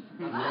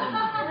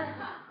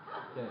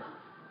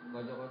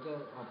 Kocok-kocok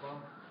apa?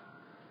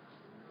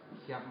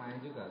 Siap main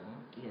juga kan?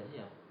 Iya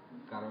siap.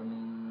 Karo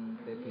ning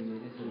TV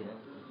ini sih ya.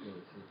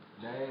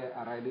 They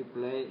already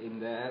play in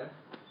there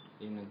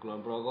in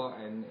Kulon Progo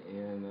and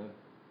in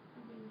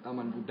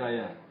Taman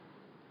Budaya.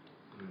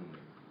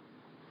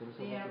 Terus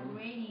They are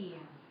ready.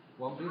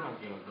 Wong pira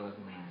kira-kira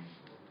sing main?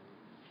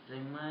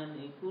 Sing main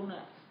iku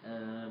nek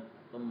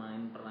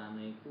pemain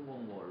perane iku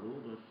wong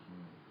 8 terus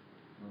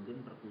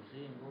mungkin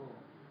perkusi engko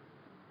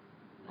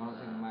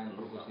Sing main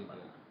perkusi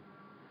ya.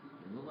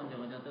 Engko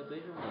kanca-kanca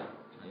TP itu enggak.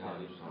 Ya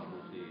bisa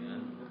perkusi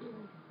kan.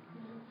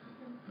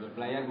 The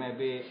player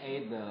maybe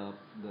 8 the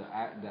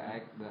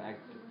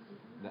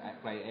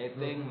play 8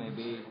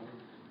 maybe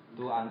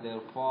 2 until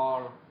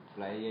 4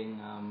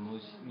 playing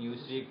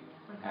music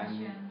and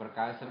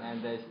percussion,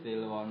 and they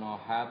still wanna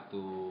help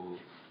to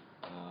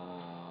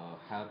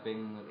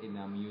helping in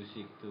the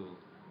music too,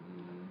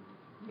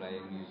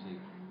 playing music.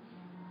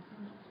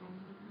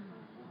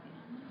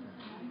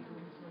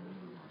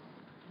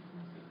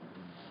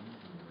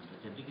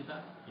 Jadi kita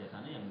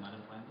biasanya yang kemarin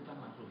itu kan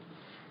langsung.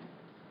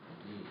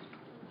 Jadi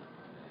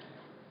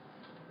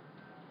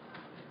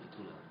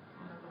itulah.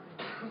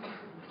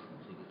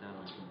 Jadi kita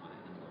langsung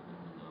pakai atau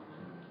apa.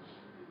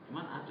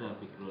 Cuman ada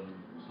background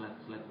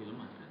slide film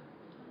ada.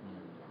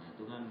 Nah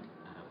itu kan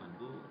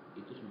harapanku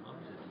itu semua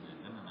bisa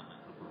dimainkan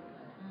anak-anak kebon.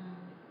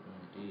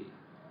 Jadi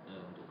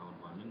untuk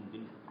kawan-kawan ini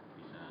mungkin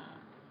bisa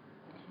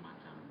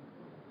semacam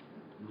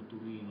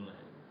nuturin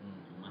lah.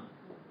 Cuman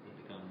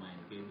ketika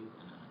main ke itu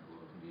anak-anak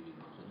kebon sendiri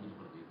maksudnya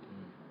seperti itu.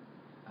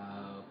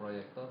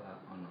 Proyektor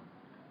ono.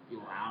 Yo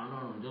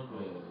ono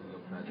njero.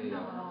 Berarti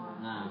ya.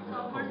 Nah,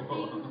 so first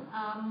thing,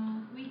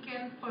 we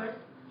can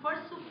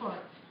first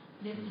support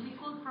that we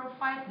could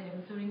provide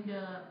them during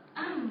the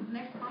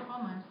next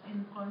performance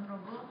in Kulon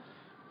Progo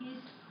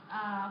is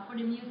for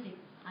the music,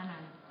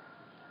 Anan.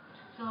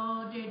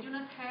 So they do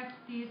not have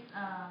this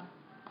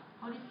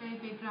how do you say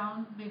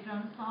background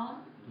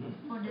sound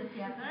for the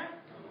theater.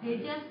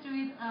 They just do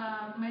it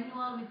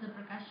manual with the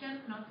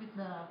percussion, not with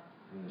the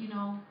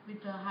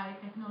with the high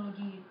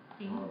technology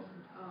things.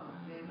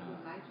 They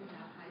would like to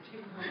have high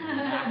technology.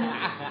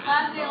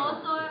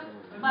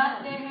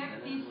 but they have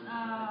this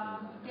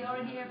they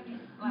already have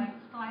this like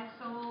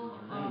slideshow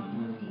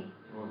movie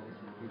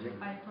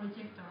by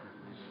projector,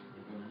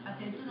 but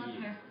they do not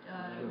have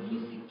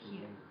music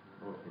here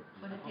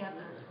for the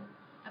theater.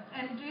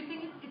 And do you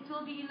think it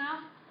will be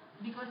enough?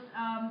 Because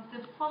the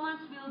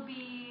performance will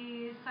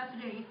be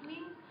Saturday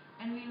evening,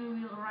 and we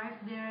will arrive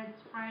there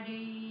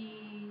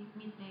Friday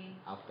midday.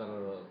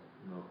 After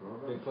No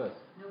problem. breakfast.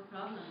 No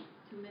problem.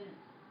 2 minutes.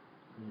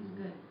 It's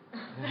good.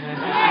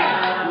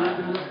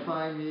 You just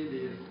find me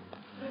this.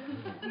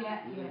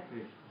 Yeah.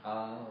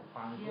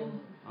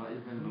 Panggung.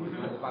 Even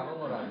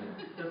Panggung ora ya?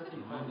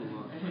 Cuman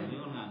ini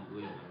kan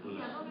nganggu ya.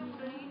 Iya, tuh yang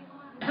udah ini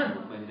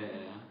kemarin. Pendek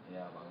ya.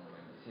 Ya,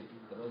 panggung sip.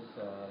 Terus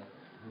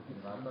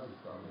generator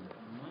juga.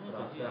 Semuanya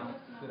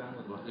Pirang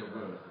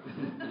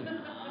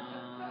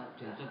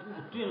genset itu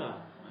gede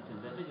lah.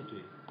 Gensetnya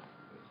gede.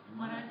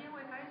 Kemarin aja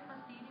WKS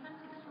pasti ini kan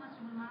kita cuma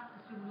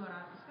 1.500,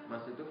 1.200 kan?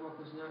 Mas itu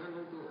fokusnya kan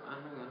untuk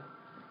kan?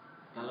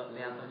 Kalau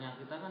teaternya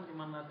kita kan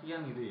cuma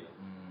latihan gitu ya.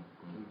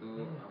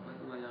 Untuk apa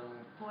itu wayang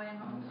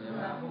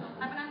kamu.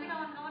 Tapi nanti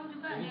kawan-kawan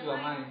juga ini yang juga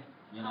lain. main.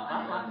 Ya nggak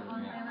apa-apa.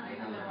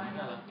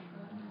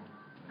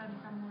 Kita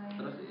bisa mulai.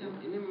 Terus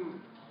ini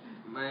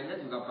mainnya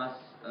juga pas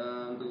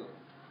untuk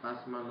pas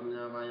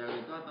malamnya wayang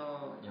itu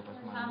atau Ya pas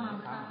sama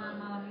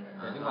malam itu.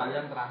 Jadi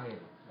wayang terakhir.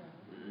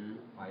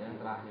 Wayang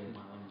terakhir.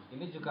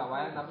 Ini juga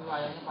wayang tapi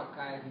wayangnya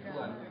pakai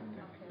gituan.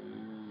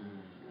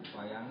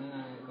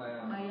 Wayangnya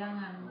kayak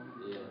bayangan.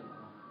 Iya.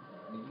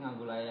 Ini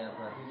nganggo layar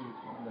berarti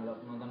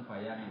ndelok nonton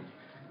bayangan.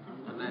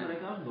 Tapi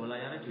mereka harus bawa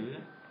layarnya dulu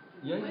ya.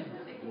 Iya.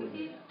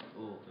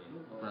 Oh, oke.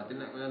 Berarti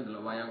nek kowe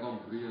ndelok wayang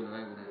kombri ngono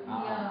kae.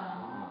 Iya.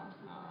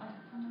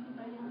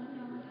 Bayangan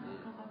yang ada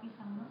kelapa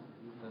pisang, Mas.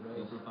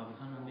 Ya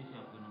perpapisan nanti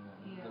siapin apa?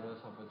 Terus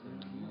apa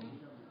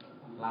jenenge?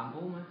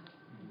 Lampu Mas.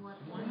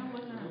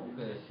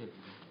 Oke, sip.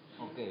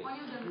 Okay.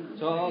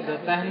 So the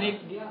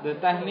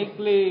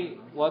technically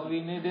what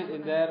we needed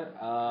in there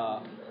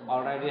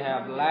already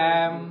have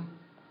lamp,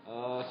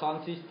 sound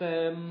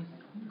system,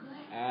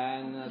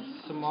 and a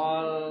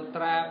small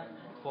trap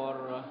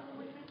for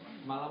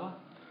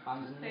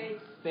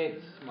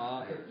stage,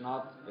 small,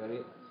 not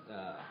very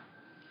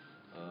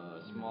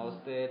small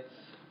stage.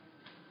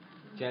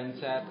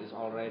 Genset is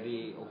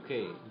already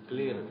okay,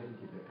 clear.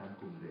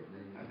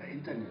 Ada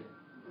internet.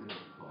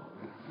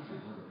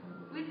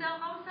 With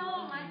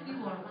Telkomsel might be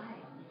work.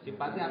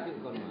 Simpati apik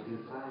kon Mas.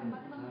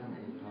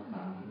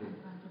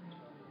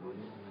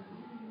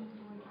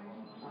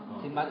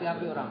 Simpati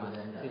apik ora Mas?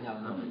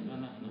 Sinyalnya.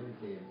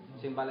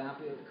 Sing paling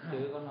apik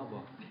dhewe kon apa?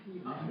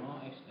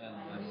 Oh, XL.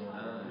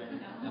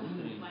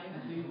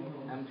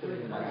 M3.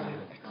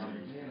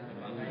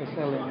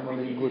 XL yang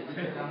paling good.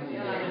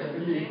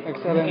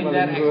 XL yang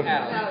paling good.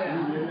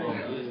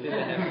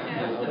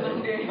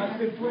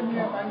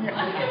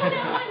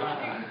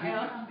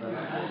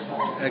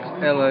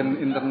 XL and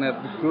internet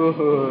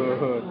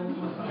good.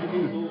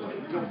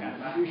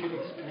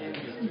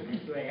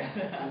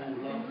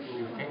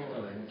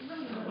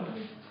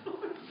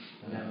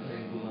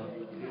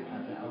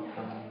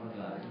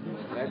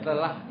 How Better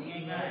lah.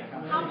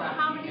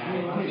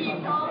 many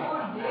people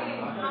would they?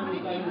 How many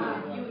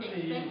people you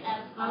expect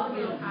as lalu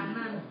belok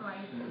kanan setelah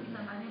itu kita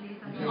tanya di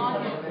sana.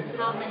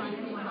 How many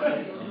people?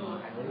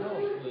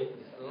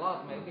 A lot,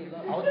 maybe.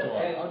 Outdoor.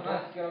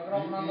 Kira-kira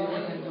We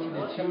can do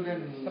the children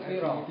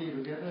activity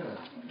together.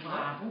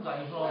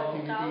 Activities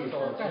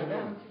for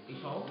children.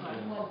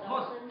 Of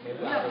course, we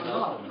have a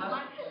lot.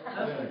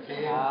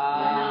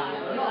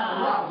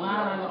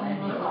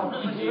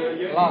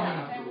 Lot.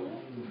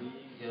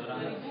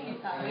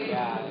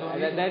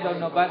 Yeah, they don't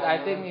know, but I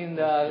think in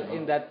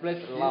that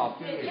place a lot.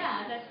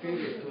 Yeah, that's Feed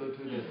it to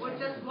the we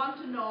just want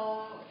to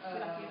know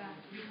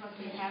because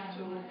we have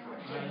to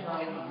protect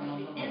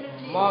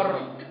anything.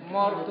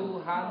 More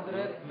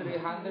 200,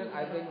 300,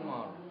 I think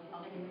more.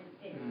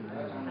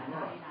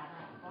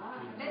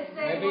 Let's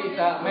say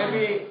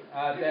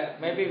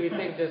Maybe we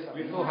think just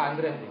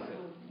 200.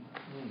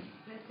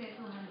 let's say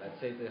 200. Let's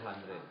say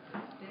 200.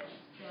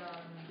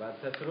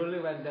 That's But truly,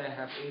 when they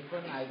have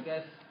event, I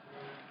guess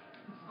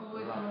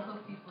always lots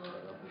of people.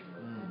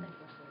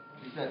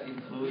 Is that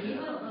include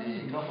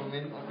the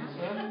government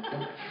officer?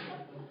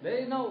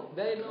 They know.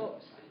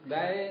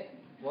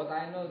 What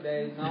I know,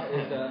 they know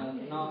is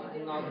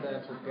not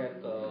to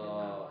get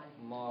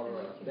more.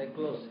 They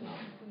close now.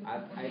 I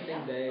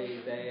think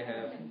they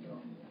have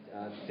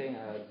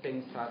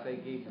think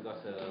strategy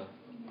because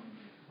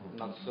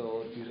not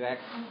so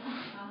direct.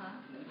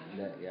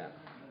 Yeah.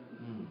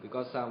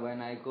 Because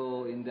when I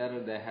go in there,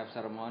 they have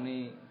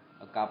ceremony.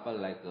 A couple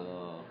like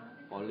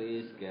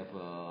police gave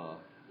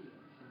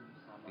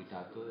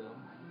pidato,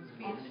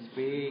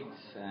 speech,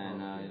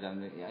 and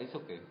something. Yeah, it's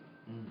okay.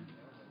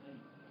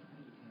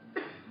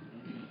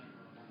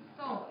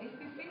 So if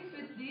we finish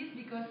with this,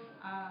 because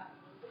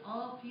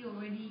all of you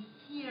already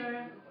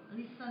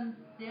listen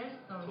their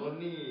story.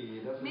 Tony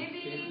doesn't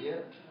speak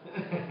yet.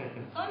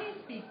 Tony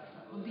speaks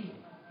a bit.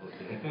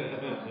 Okay.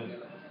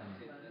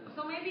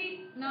 So maybe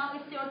now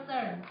it's your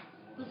turn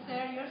to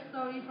share your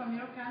story from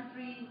your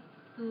country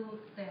to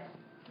them.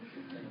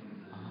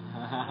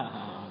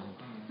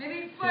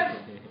 Maybe first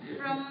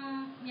from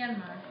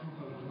Myanmar.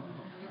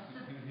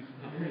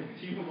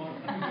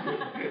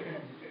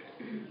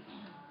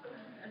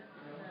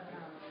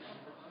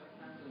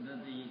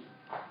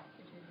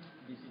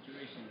 The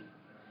situation.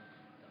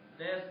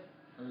 There's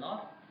a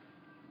lot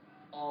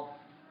of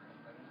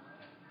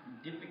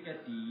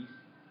difficulties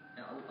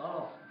and a lot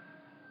of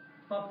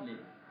public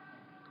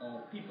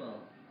or people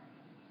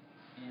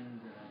in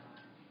the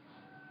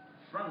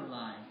front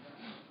line,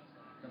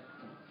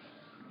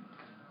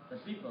 the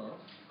people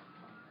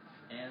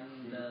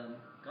and the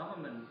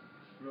government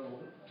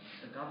role,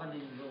 the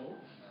governing role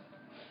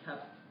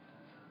have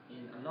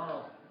in a lot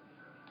of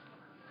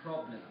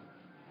problems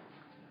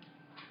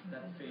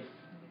that face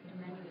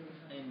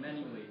in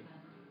many ways.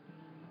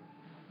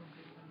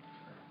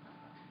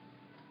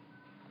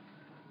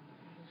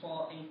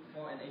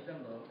 For an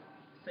example,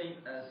 same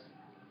as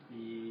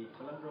the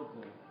Colombo,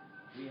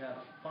 we have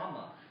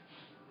farmers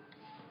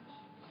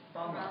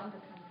around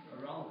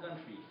the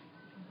country.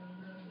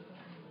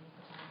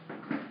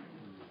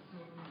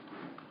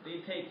 They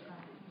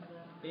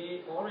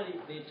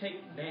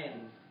take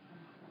land.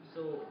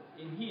 So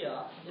in here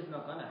it's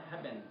not gonna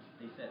happen,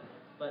 they said.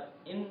 But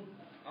in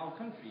our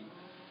country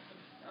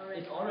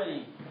it's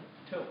already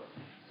took.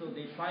 So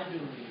they try to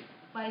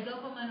By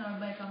government or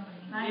by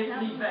company?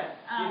 give me back.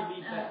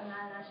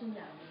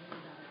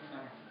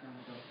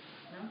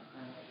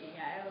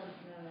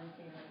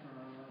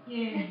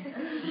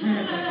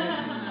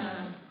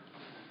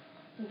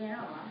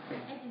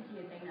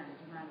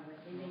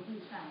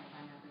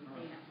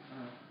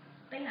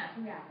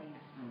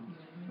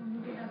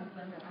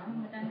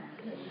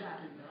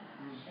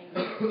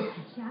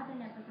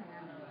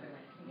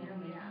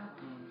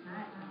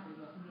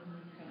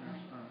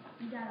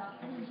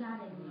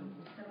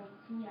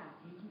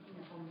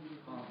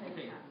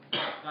 Okay,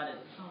 got it.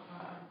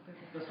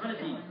 The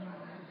strategy.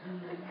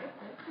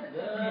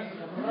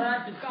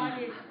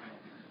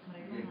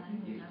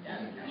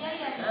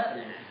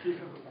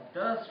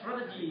 The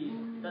strategy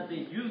that they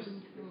use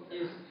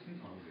is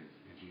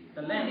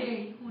the land.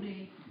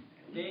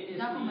 They is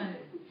Government.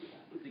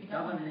 the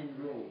governing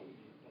role.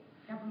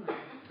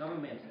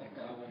 Government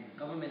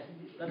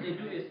that they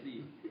do is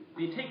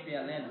they take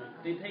their land.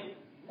 They take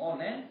all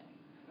land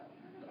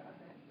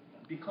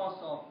because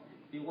of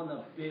they want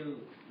to build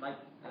like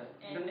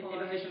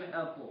international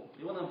airport.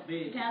 They want to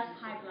build Gas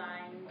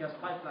pipeline.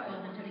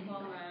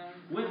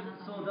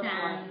 So that's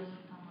why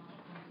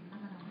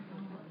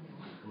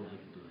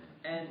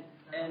and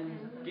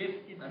give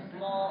a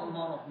small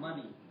amount of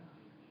money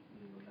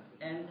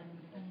and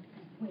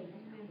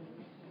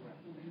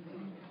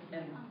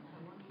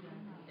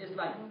it's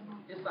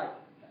like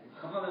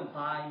government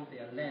buying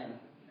their land,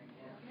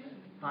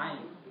 buy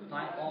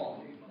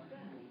all.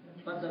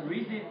 But the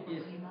reason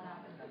is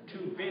to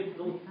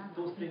build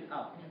those things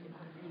up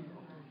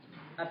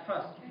at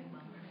first.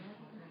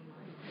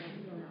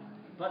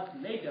 But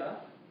later,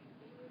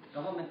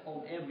 government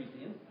own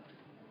everything.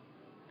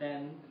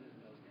 Then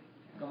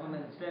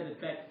government sell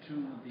it back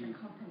to the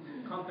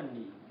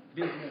company,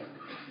 business.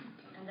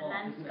 And the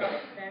land is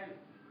very,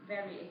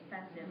 very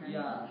expensive.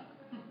 Yeah.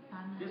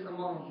 This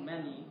amount of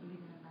money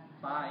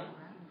buy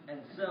and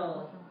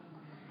sell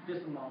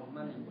this amount of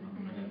money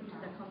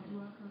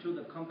to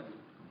the company.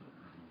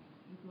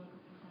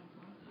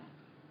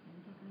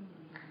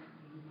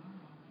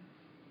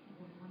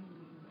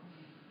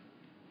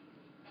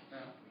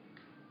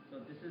 So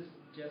this is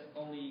just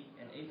only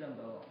an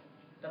example.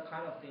 That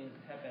kind of things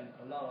happen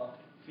a lot of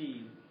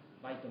fields,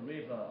 like the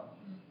river.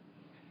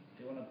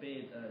 They want to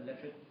pay the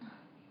electric,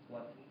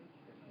 what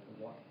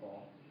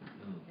for?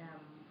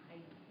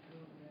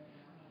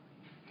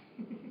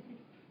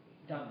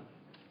 Dam.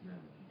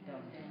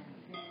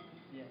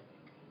 Yeah.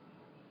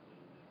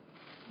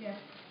 Yes.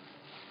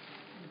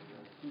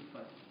 Good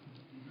question.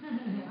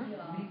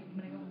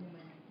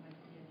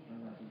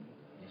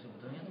 Ya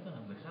sebetulnya itu kan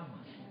hampir sama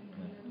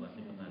dengan situasi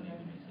petani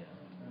Indonesia.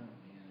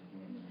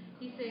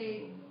 He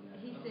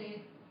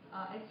said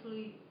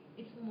actually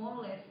it's more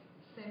or less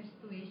same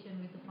situation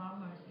with the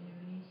farmers in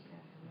Indonesia.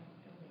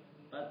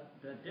 But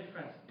the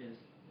difference is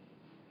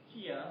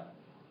here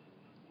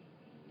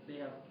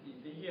they're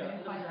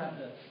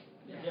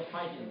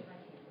fighting,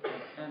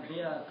 and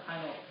they are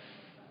kind of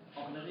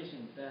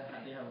organizations that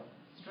they have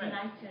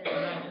strength,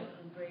 united.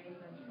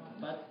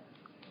 But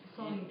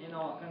in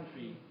our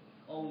country,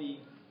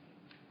 only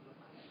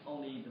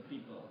the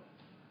people.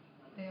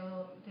 They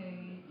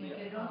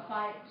don't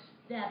fight.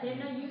 Yeah, they're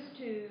not used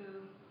to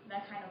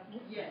that kind of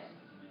movement. Yes.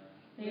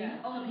 They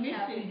only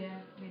have. Missing.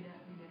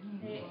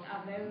 They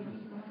are very.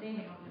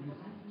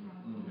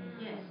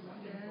 Yes.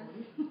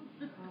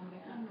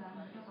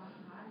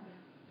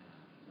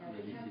 Yeah,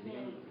 they have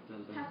been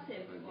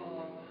passive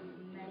for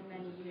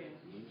many years.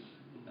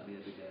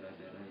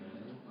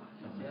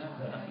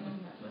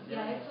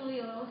 Yeah, actually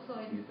also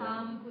in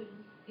some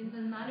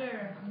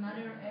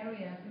another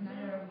areas,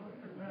 another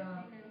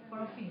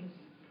provinces,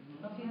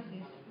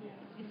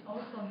 it's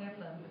also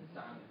happened.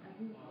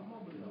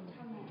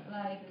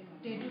 Like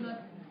they do not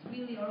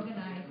really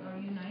organize or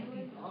unite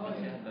in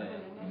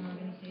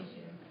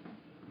organization.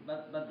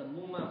 But the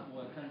movement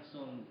will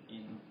consume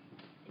in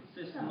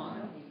 6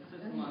 months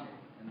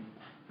and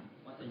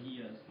what a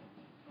years.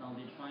 Now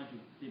they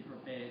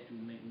prepare to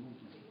make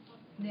movement.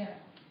 There.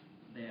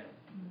 Yes.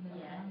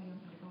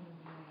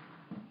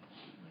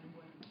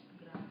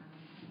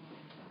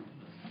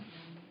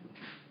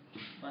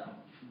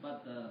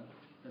 But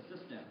the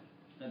system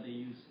that they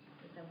use,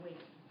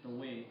 the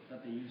way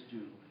that they used to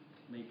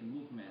make a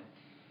movement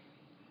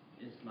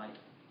is like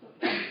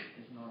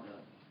it's not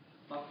a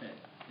puppet.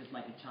 It's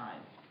like a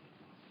child.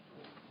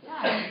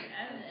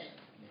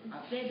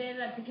 They're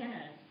like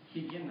beginners.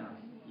 Beginners,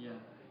 yeah.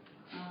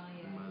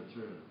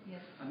 Mature.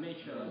 Yes.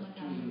 Amateur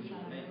to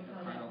make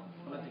a kind of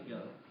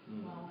political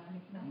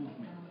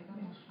movement.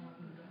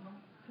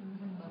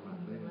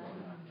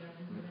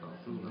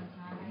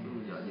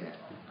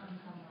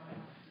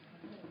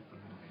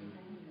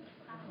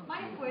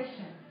 My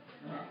question.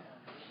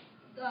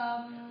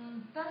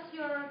 Does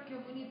your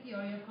community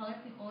or your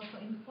collective also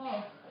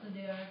involve to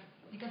their,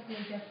 because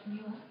they're just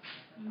new,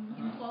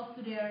 involved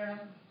to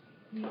their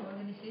new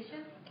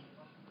organization?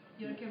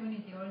 Your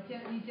community, or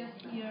you just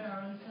hear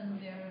or listen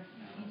their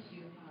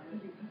issue?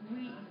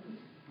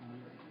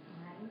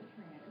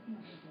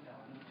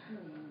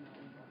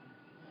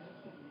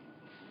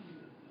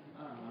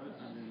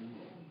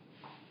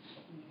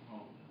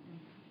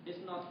 It's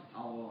not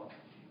our,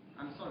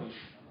 I'm sorry,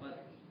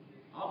 but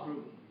our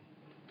group,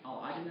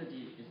 our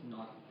identity is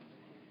not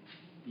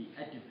the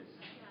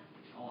activists.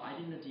 Our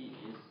identity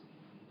is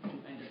to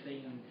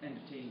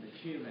entertain the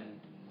children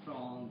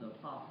from the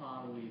far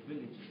away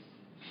villages.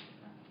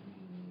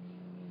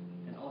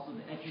 And also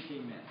the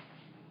educate men.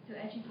 To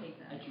educate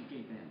them.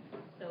 Educate them.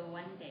 So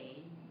one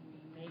day,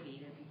 maybe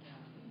they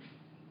become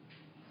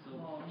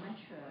more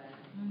mature.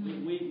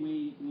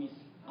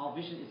 Our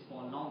vision is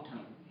for long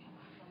term,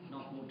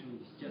 not for to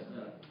just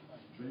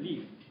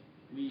relief.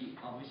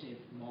 Our vision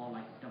is more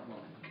like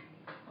development.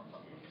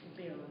 To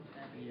build.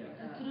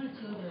 To the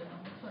children.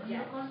 So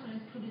your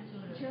concern is to the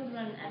children.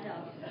 Children,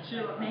 adults.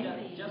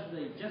 Children,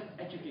 just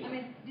educate. I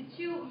mean, did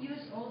you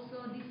use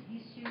also this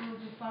issue,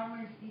 the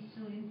farmers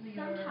issue, into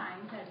your?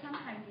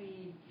 Sometimes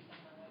we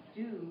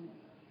do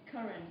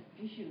current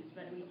issues,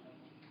 but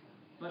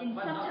in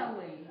but subtle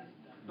ways.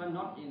 But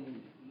not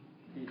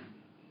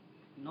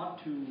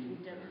not to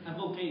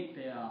advocate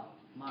their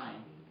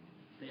mind,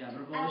 their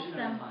revolutionary mind. Ask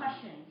them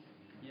questions.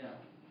 Yeah.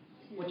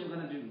 What you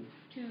gonna do?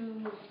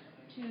 To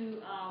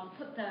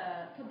put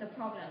the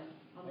problem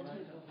on the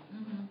table.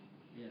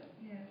 Yeah.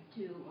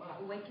 To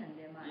awaken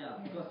their mind.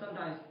 Yeah, because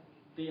sometimes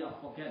they are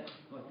forget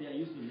because they are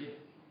used to live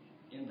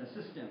in the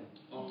system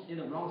in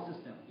the wrong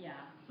system.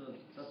 Yeah. So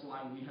that's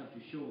why we have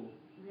to show.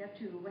 We have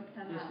to wake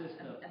them up a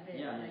bit.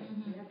 Yeah.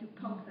 We have to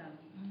poke them.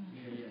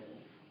 Yeah.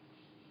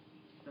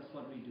 That's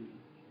what we do.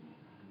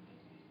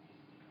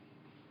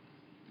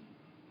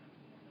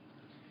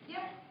 Yep.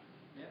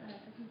 Yeah.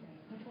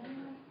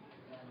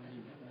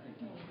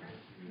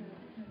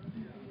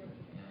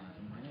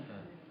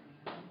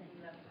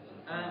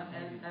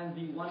 And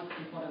the one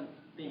important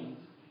thing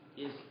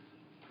is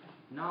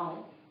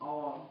now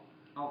our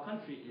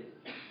country is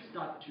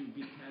start to to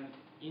become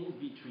in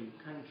between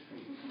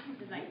country.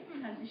 Like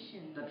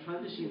transition. The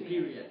transition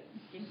period.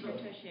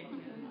 Dictatorship.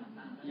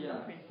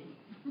 Yeah. Democracy.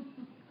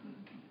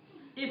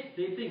 If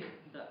they think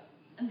that.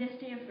 And they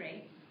stay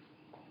afraid.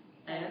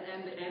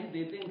 And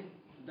they think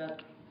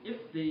that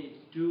if they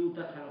do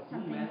that kind of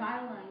something movement,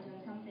 violent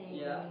and something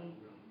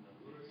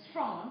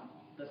strong,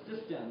 the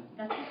system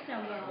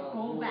will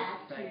go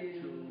back to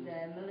the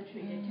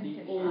military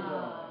dictatorship.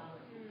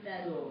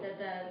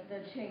 The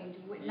change.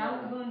 Now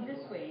we're going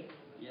this way.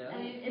 Yeah.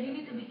 And you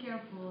need to be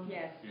careful.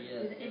 Yes.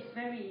 It's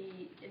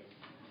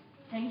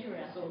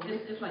dangerous. So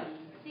it's like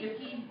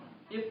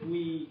if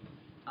we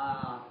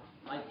are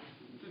like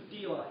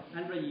 50 or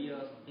 100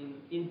 years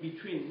in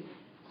between,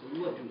 so we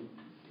will do.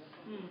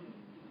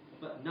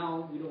 But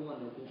now we don't want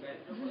to go back.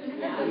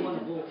 We want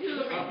to go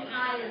to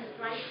reptile and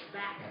strike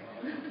back.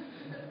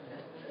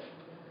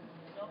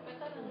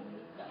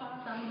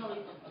 Somehow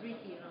it's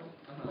tricky,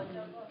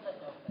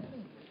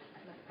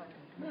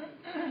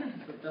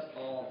 So that's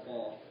all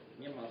for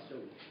Myanmar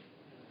story.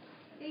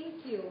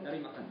 Thank you.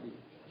 Terima kasih.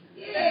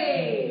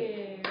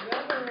 Yay!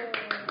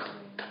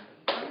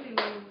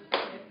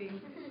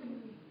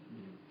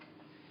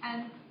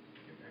 And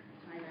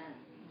Thailand.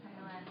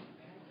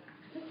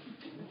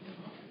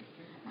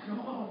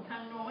 ทา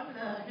งโน้นเ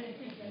ลย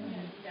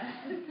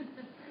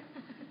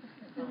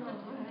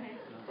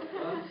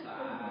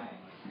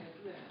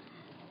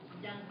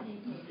ยังที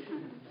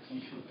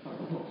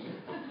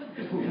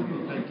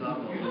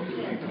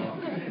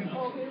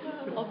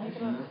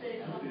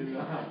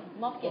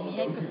มอบเกียรตินี้ใ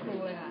ห้คุณครู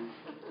เลยค่ะ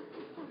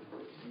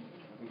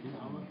In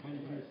our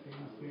country,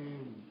 same.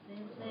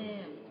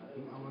 Same.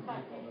 In our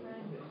country,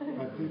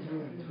 but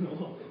different.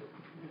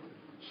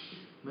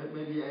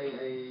 Maybe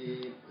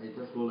I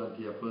just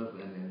volunteer first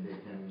and then they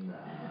can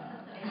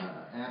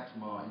add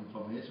more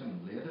information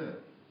later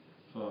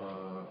for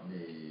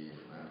the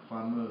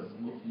farmers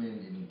movement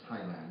in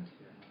Thailand.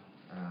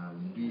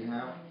 We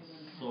have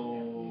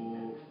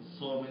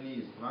so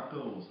many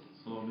struggles,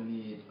 so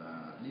many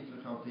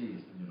difficulties,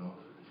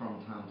 from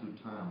time to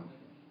time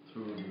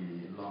through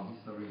the long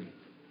history.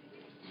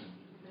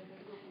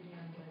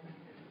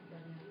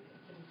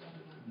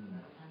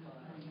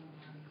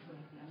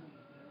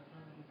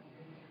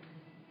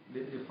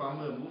 The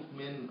farmer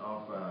movement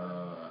of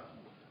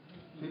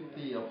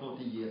 50 or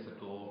 40 years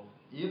ago,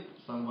 if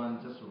someone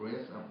just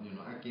raised up,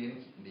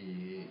 against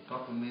the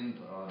government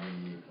or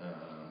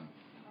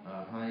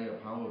the higher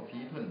power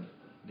people,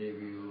 they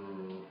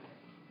will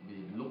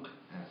be looked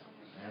as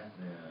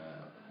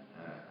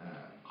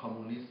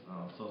communist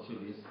or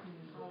socialist,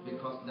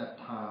 because that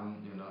time,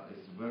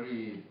 it's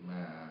very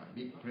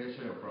big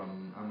pressure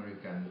from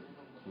American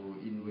who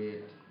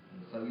invade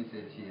Southeast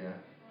Asia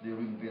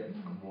during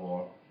Vietnam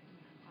War.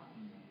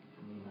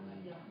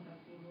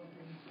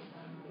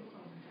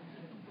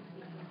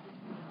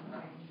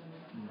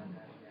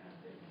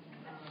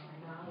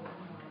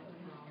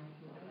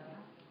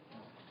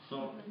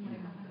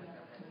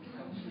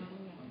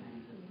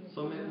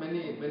 So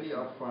many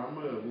of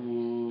farmers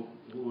who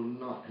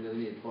not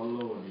really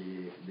follow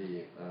the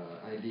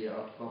idea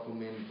of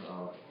government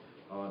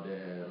or the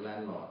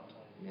landlord,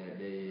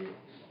 they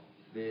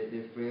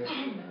face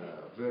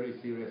very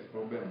serious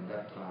problem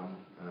that time.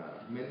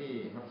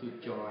 Many have to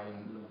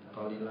join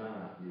guerrilla,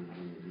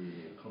 the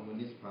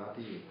Communist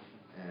Party,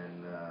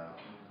 and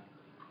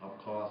of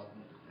course,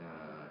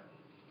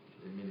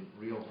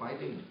 real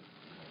fighting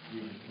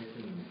being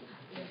taken.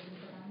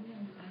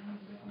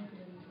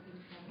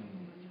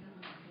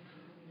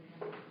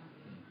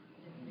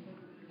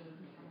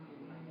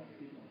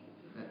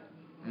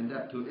 And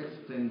that to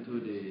extend to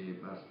the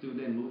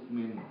student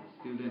movement,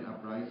 student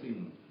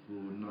uprising, who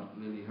not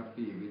really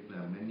happy with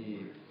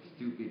many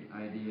stupid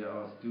idea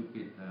or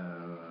stupid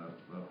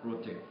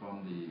project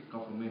from the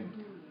government.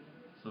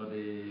 So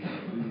they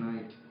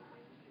unite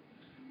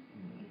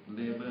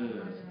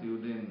labor,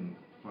 student,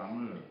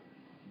 farmer.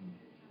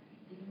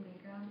 Jadi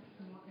mereka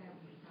semua kayak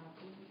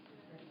bersatu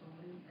dari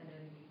pemerintah,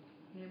 dari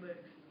neighbor,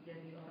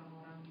 dari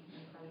orang-orang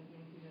yang saling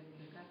yang tinggal di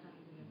dekatan,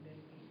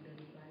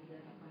 dari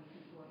pelajar,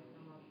 mahasiswa,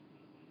 sama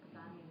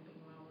petani untuk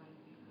melawan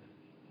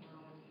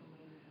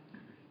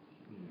pemerintah,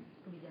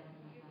 kebijakan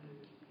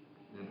pemerintah.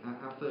 And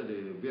after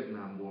the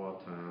Vietnam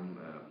War time,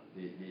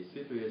 the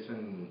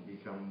situation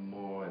become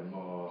more and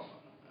more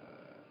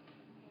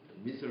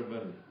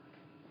miserable.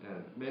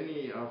 And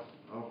many of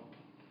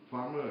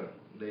farmers,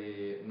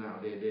 they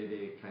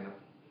kind of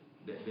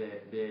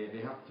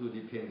they have to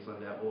depend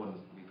on their own,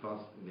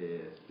 because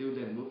the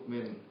student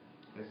movement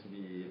has to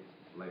be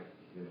like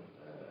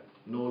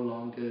no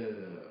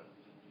longer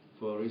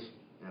flourish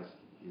as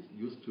it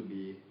used to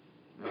be,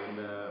 and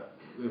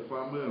the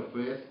farmer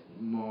face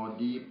more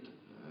deep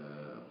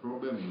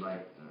problem,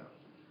 like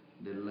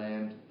the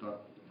land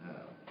got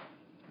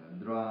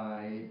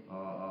dry,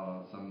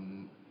 or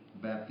some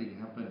bad thing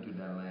happened to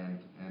their land,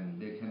 and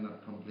they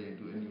cannot complain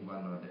to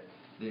anyone, or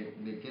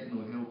they get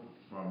no help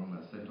from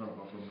central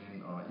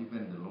government or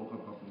even the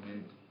local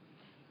government.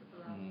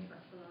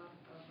 Setelah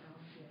perang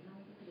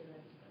Vietnam itu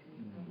tidak lagi seperti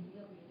itu, tapi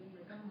juga kemudian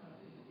mereka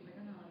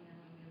mengalami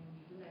hal yang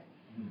lebih jelek,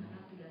 karena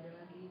tidak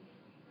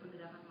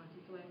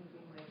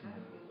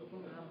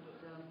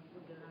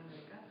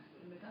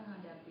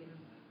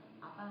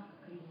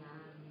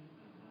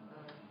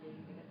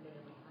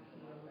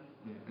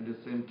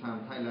same time,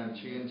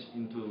 Thailand changed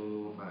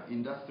into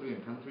industrial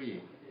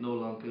country, no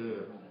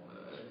longer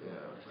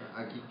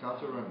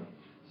agricultural.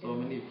 So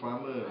many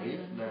farmers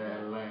leave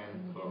their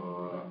land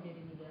for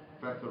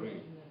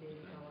factory.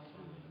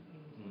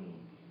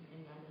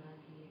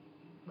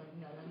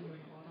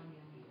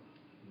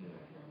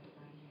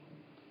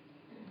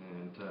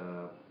 And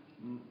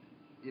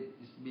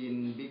it's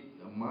been big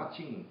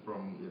marching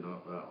from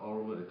all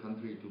over the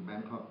country to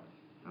Bangkok.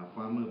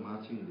 Farmer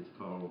marching is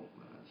called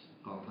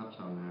Kong Thap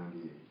Chao Na.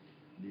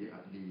 The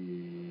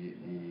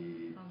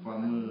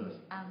farmers,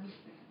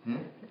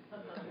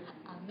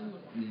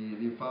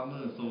 the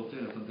farmer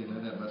soldier, something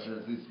like that. But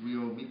there's this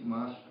real big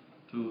march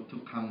to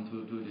come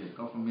to the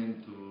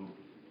government to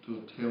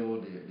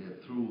tell the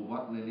truth,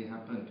 what really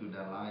happened to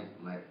their life.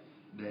 Like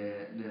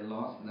they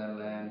lost their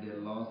land, they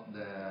lost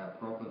their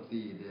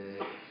property,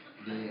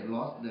 they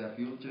lost their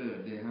future.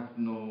 They have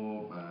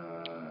no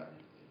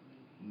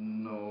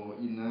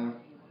enough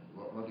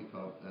what do you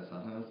call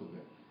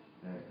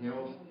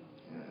health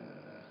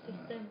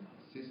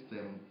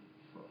system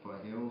for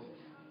health,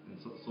 and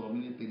so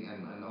many things,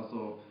 and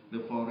also the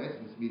forest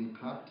has been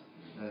cut.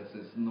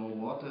 There's no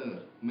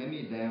water,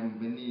 many dam,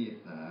 many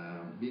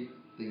big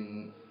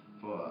thing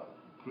for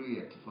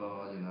create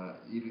for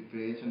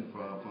irrigation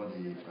for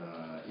the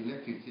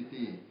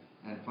electricity,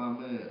 and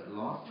farmer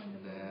lost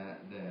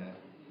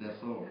their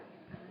soul.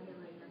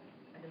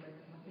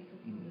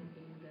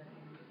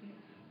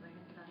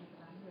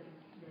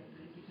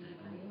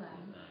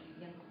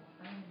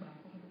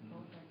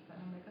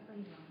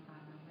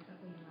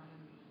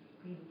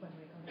 Kehidupan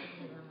mereka, mereka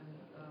kehilangan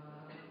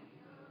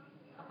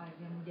apa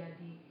yang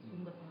menjadi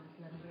sumber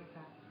penghasilan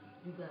mereka,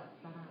 juga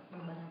karena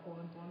banyak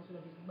pohon-pohon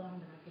sudah ditebang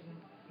dan akhirnya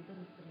itu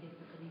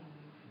terjadi kekeringan.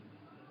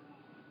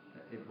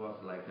 It was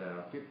like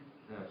 20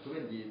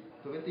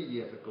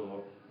 years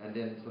ago, and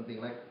then something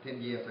like 10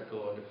 years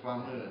ago, the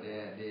farmer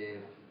they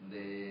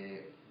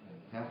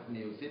have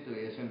new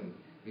situation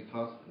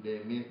because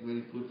they make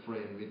very good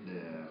friend with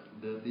the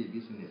dirty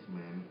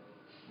businessman,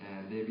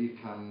 and they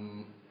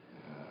become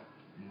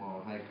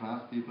more high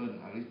class people,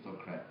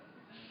 aristocrat.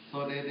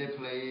 So they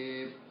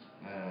play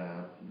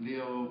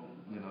real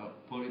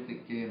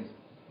politic games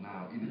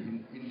now.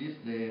 In this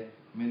day,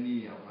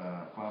 many of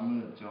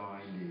farmers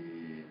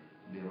join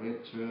the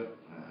red shirt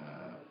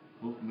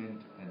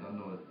movement. I don't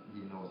know if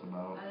he knows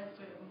about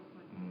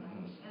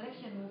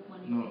Election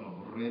movement.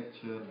 No, red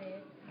shirt.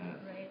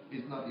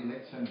 It's not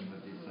election,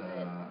 but it's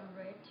a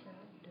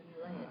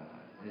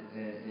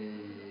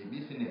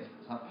business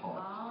support.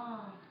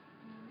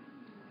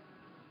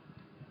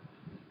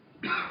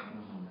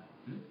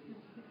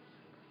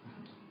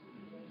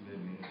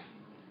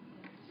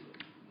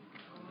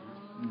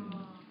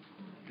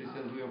 It's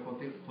a real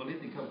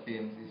political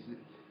games.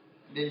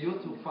 They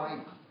used to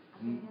fight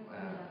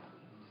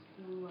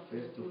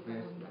face to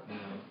face.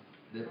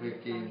 They play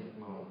games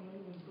more.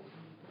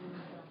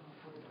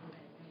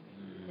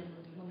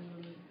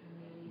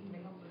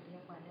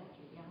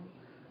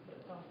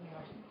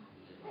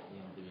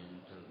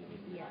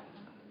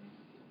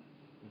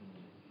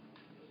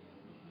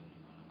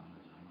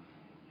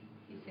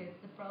 He said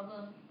the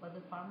problem for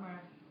the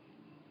farmer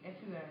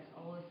everywhere is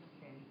always the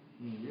same.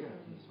 Yeah,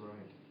 that's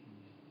right.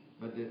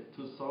 But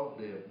to solve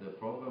the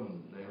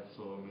problem, they have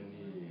so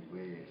many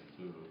ways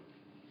to.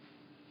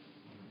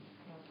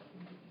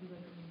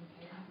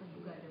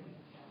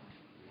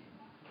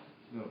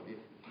 No,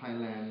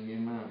 Thailand,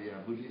 Myanmar, we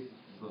are Buddhist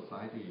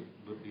society,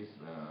 Buddhist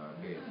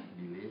based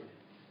belief.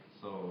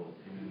 So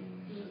in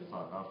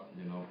sort of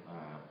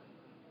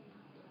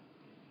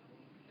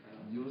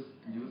use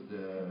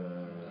the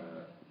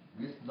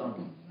wisdom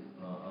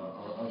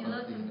or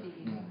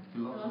something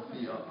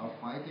philosophy of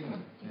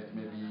fighting